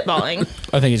just spitballing.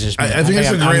 I think it's just. I think it's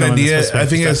a great idea. I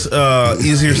think it's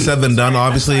easier said than done,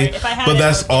 obviously. But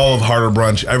that's all of Harder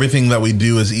Brunch. Everything that we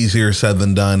do is easier said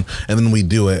than done, and then we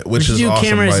do it, which is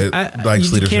awesome. By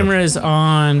leadership. Cameras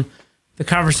on the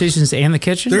conversations and the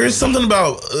kitchen. There is something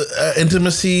about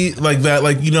intimacy like that.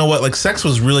 Like, you know what? Like, sex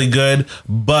was really good,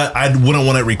 but I wouldn't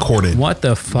want it recorded. What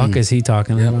the fuck is he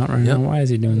talking about right now? Why is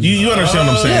he doing that? You understand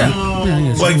what I'm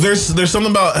saying? Like, there's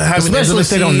something about having especially intimacy. if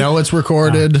they don't know it's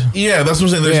recorded. Yeah, that's what I'm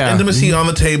saying. There's intimacy on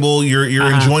the table.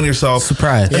 You're enjoying yourself.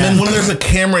 Surprise. And then when there's a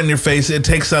camera in your face, it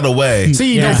takes that away.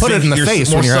 See, you don't put it in the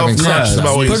face when you're having sex.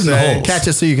 About what you say. Catch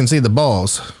it so you can see the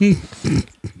balls.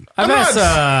 I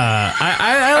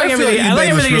like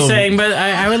everything you're saying, but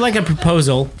I would like a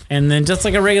proposal, and then just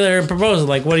like a regular proposal.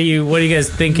 Like, what are you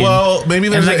guys thinking? Well, maybe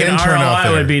there's like an intern out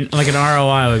there. Would be like an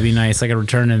ROI would be nice, like a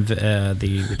return of the.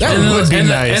 That would be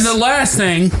nice. And the last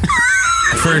thing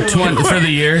for the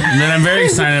year that I'm very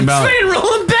excited about.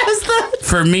 Rolling past that.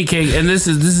 For meat cake, and this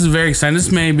is very exciting.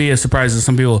 This may be a surprise to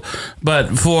some people, but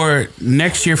for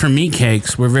next year for meat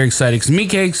cakes, we're very excited because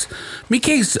meat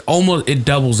cakes almost it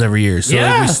doubles every year. So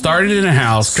like we started in a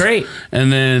house, great,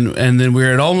 and then we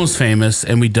were at Almost Famous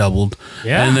and we doubled,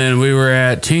 and then we were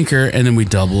at Tinker and then we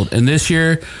doubled, and this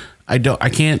year I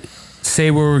can't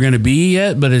say where we're gonna be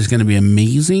yet, but it's gonna be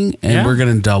amazing, and we're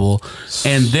gonna double.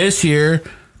 And this year,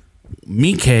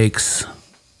 meat cakes,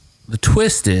 the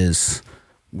twist is.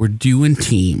 We're doing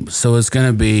teams. So it's going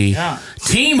to be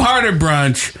Team Harder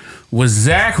Brunch with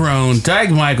Zach Rohn, Dyke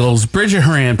Michaels, Bridget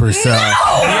Horan Persell.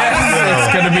 No! Yes,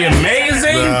 it's going to be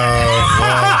amazing.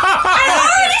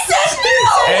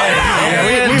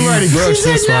 We've already broached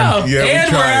this one. Yeah,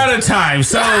 and we're out of time.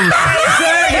 So,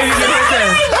 thank you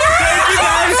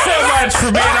guys so much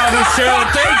for being on the show.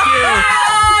 Thank you.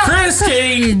 Kris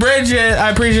King, Bridget, I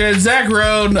appreciate it. Zach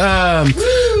Rohn,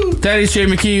 Daddy Shay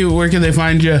McKee, where can they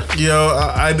find you? Yo,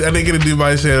 I didn't get to do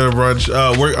my share of brunch.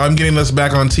 I'm getting this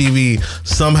back on TV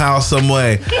somehow, some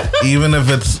way, even if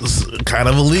it's kind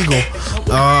of illegal.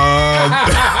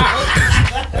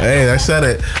 Hey, I said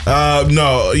it.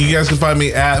 No, you guys can find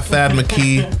me at Thad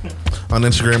McKee on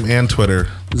Instagram and Twitter.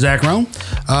 Zach Rohn?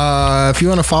 If you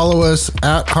want to follow us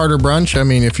at Harder Brunch, I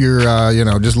mean, if you're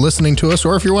just listening to us,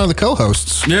 or if you're one of the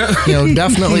co-hosts,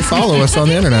 definitely follow us on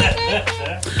the internet.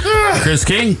 Kris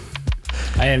King?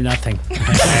 I have nothing. I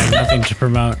have nothing to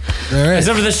promote. All right.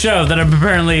 Except for the show that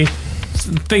apparently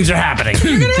things are happening.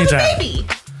 You're going to have a baby.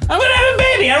 I'm going to have a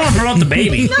baby. I don't want to promote the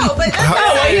baby. No, but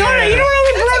you don't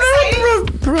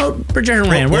really promote Bridget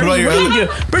Horan. What are you doing?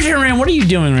 Bridget Horan, what are you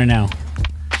doing right now?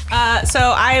 So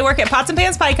I work at Pots and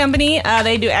Pans Pie Company.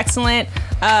 They do excellent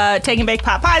take and bake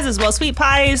pot pies as well as sweet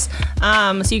pies.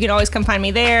 So you can always come find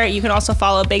me there. You can also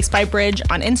follow Bakes by Bridge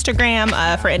on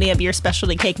Instagram for any of your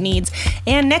specialty cake needs.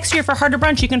 And next year for Harder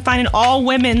Brunch, you can find an all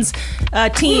women's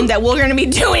team that we're going to be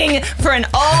doing for an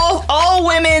all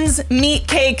women's meat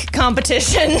cake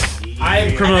competition.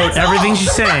 I promote everything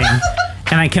she's saying.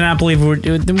 And I cannot believe we're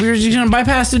just going to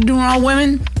bypass it doing all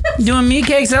women? Doing meat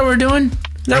cakes? Is that what we're doing?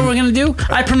 Is that what we're going to do?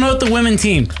 I promote the women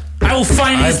team. I will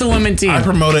finance the women team. I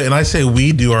promote it, and I say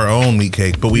we do our own meat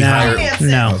cake, but we hire...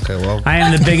 No. Okay, well... I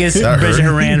am the biggest Bridget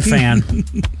Horan fan,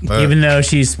 even though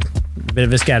she's a bit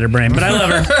of a scatterbrain. But I love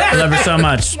her. I love her so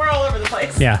much. We're all over the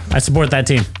place. Yeah, I support that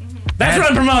team. That's what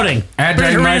I'm promoting. At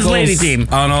Bridget Horan's lady team.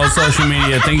 On all social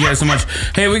media. Thank you guys so much.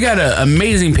 Hey, we got an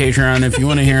amazing Patreon. If you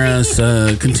want to hear us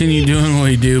continue doing what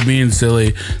we do, being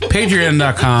silly,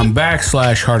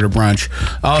 patreon.com/Harder Brunch.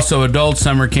 Also, adult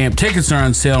summer camp tickets are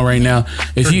on sale right now.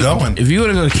 If you want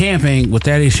to go camping with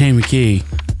Daddy Shane McKee,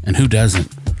 and who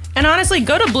doesn't? And honestly,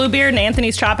 go to Bluebeard and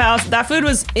Anthony's Chop House. That food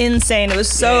was insane. It was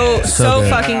so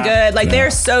fucking good. Like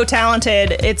they're so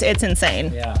talented. It's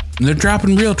insane. Yeah. They're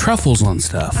dropping real truffles on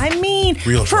stuff. I mean,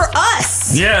 for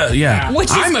us. Yeah. Which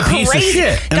is I'm a piece of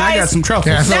shit, and guys, I got some truffles.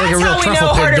 Yeah, That's like a real how we truffle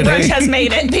know pig Harder today. Brunch has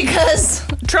made it, because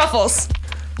truffles.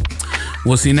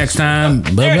 We'll see you next time.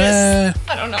 There it Bye-bye. is.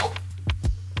 I don't know.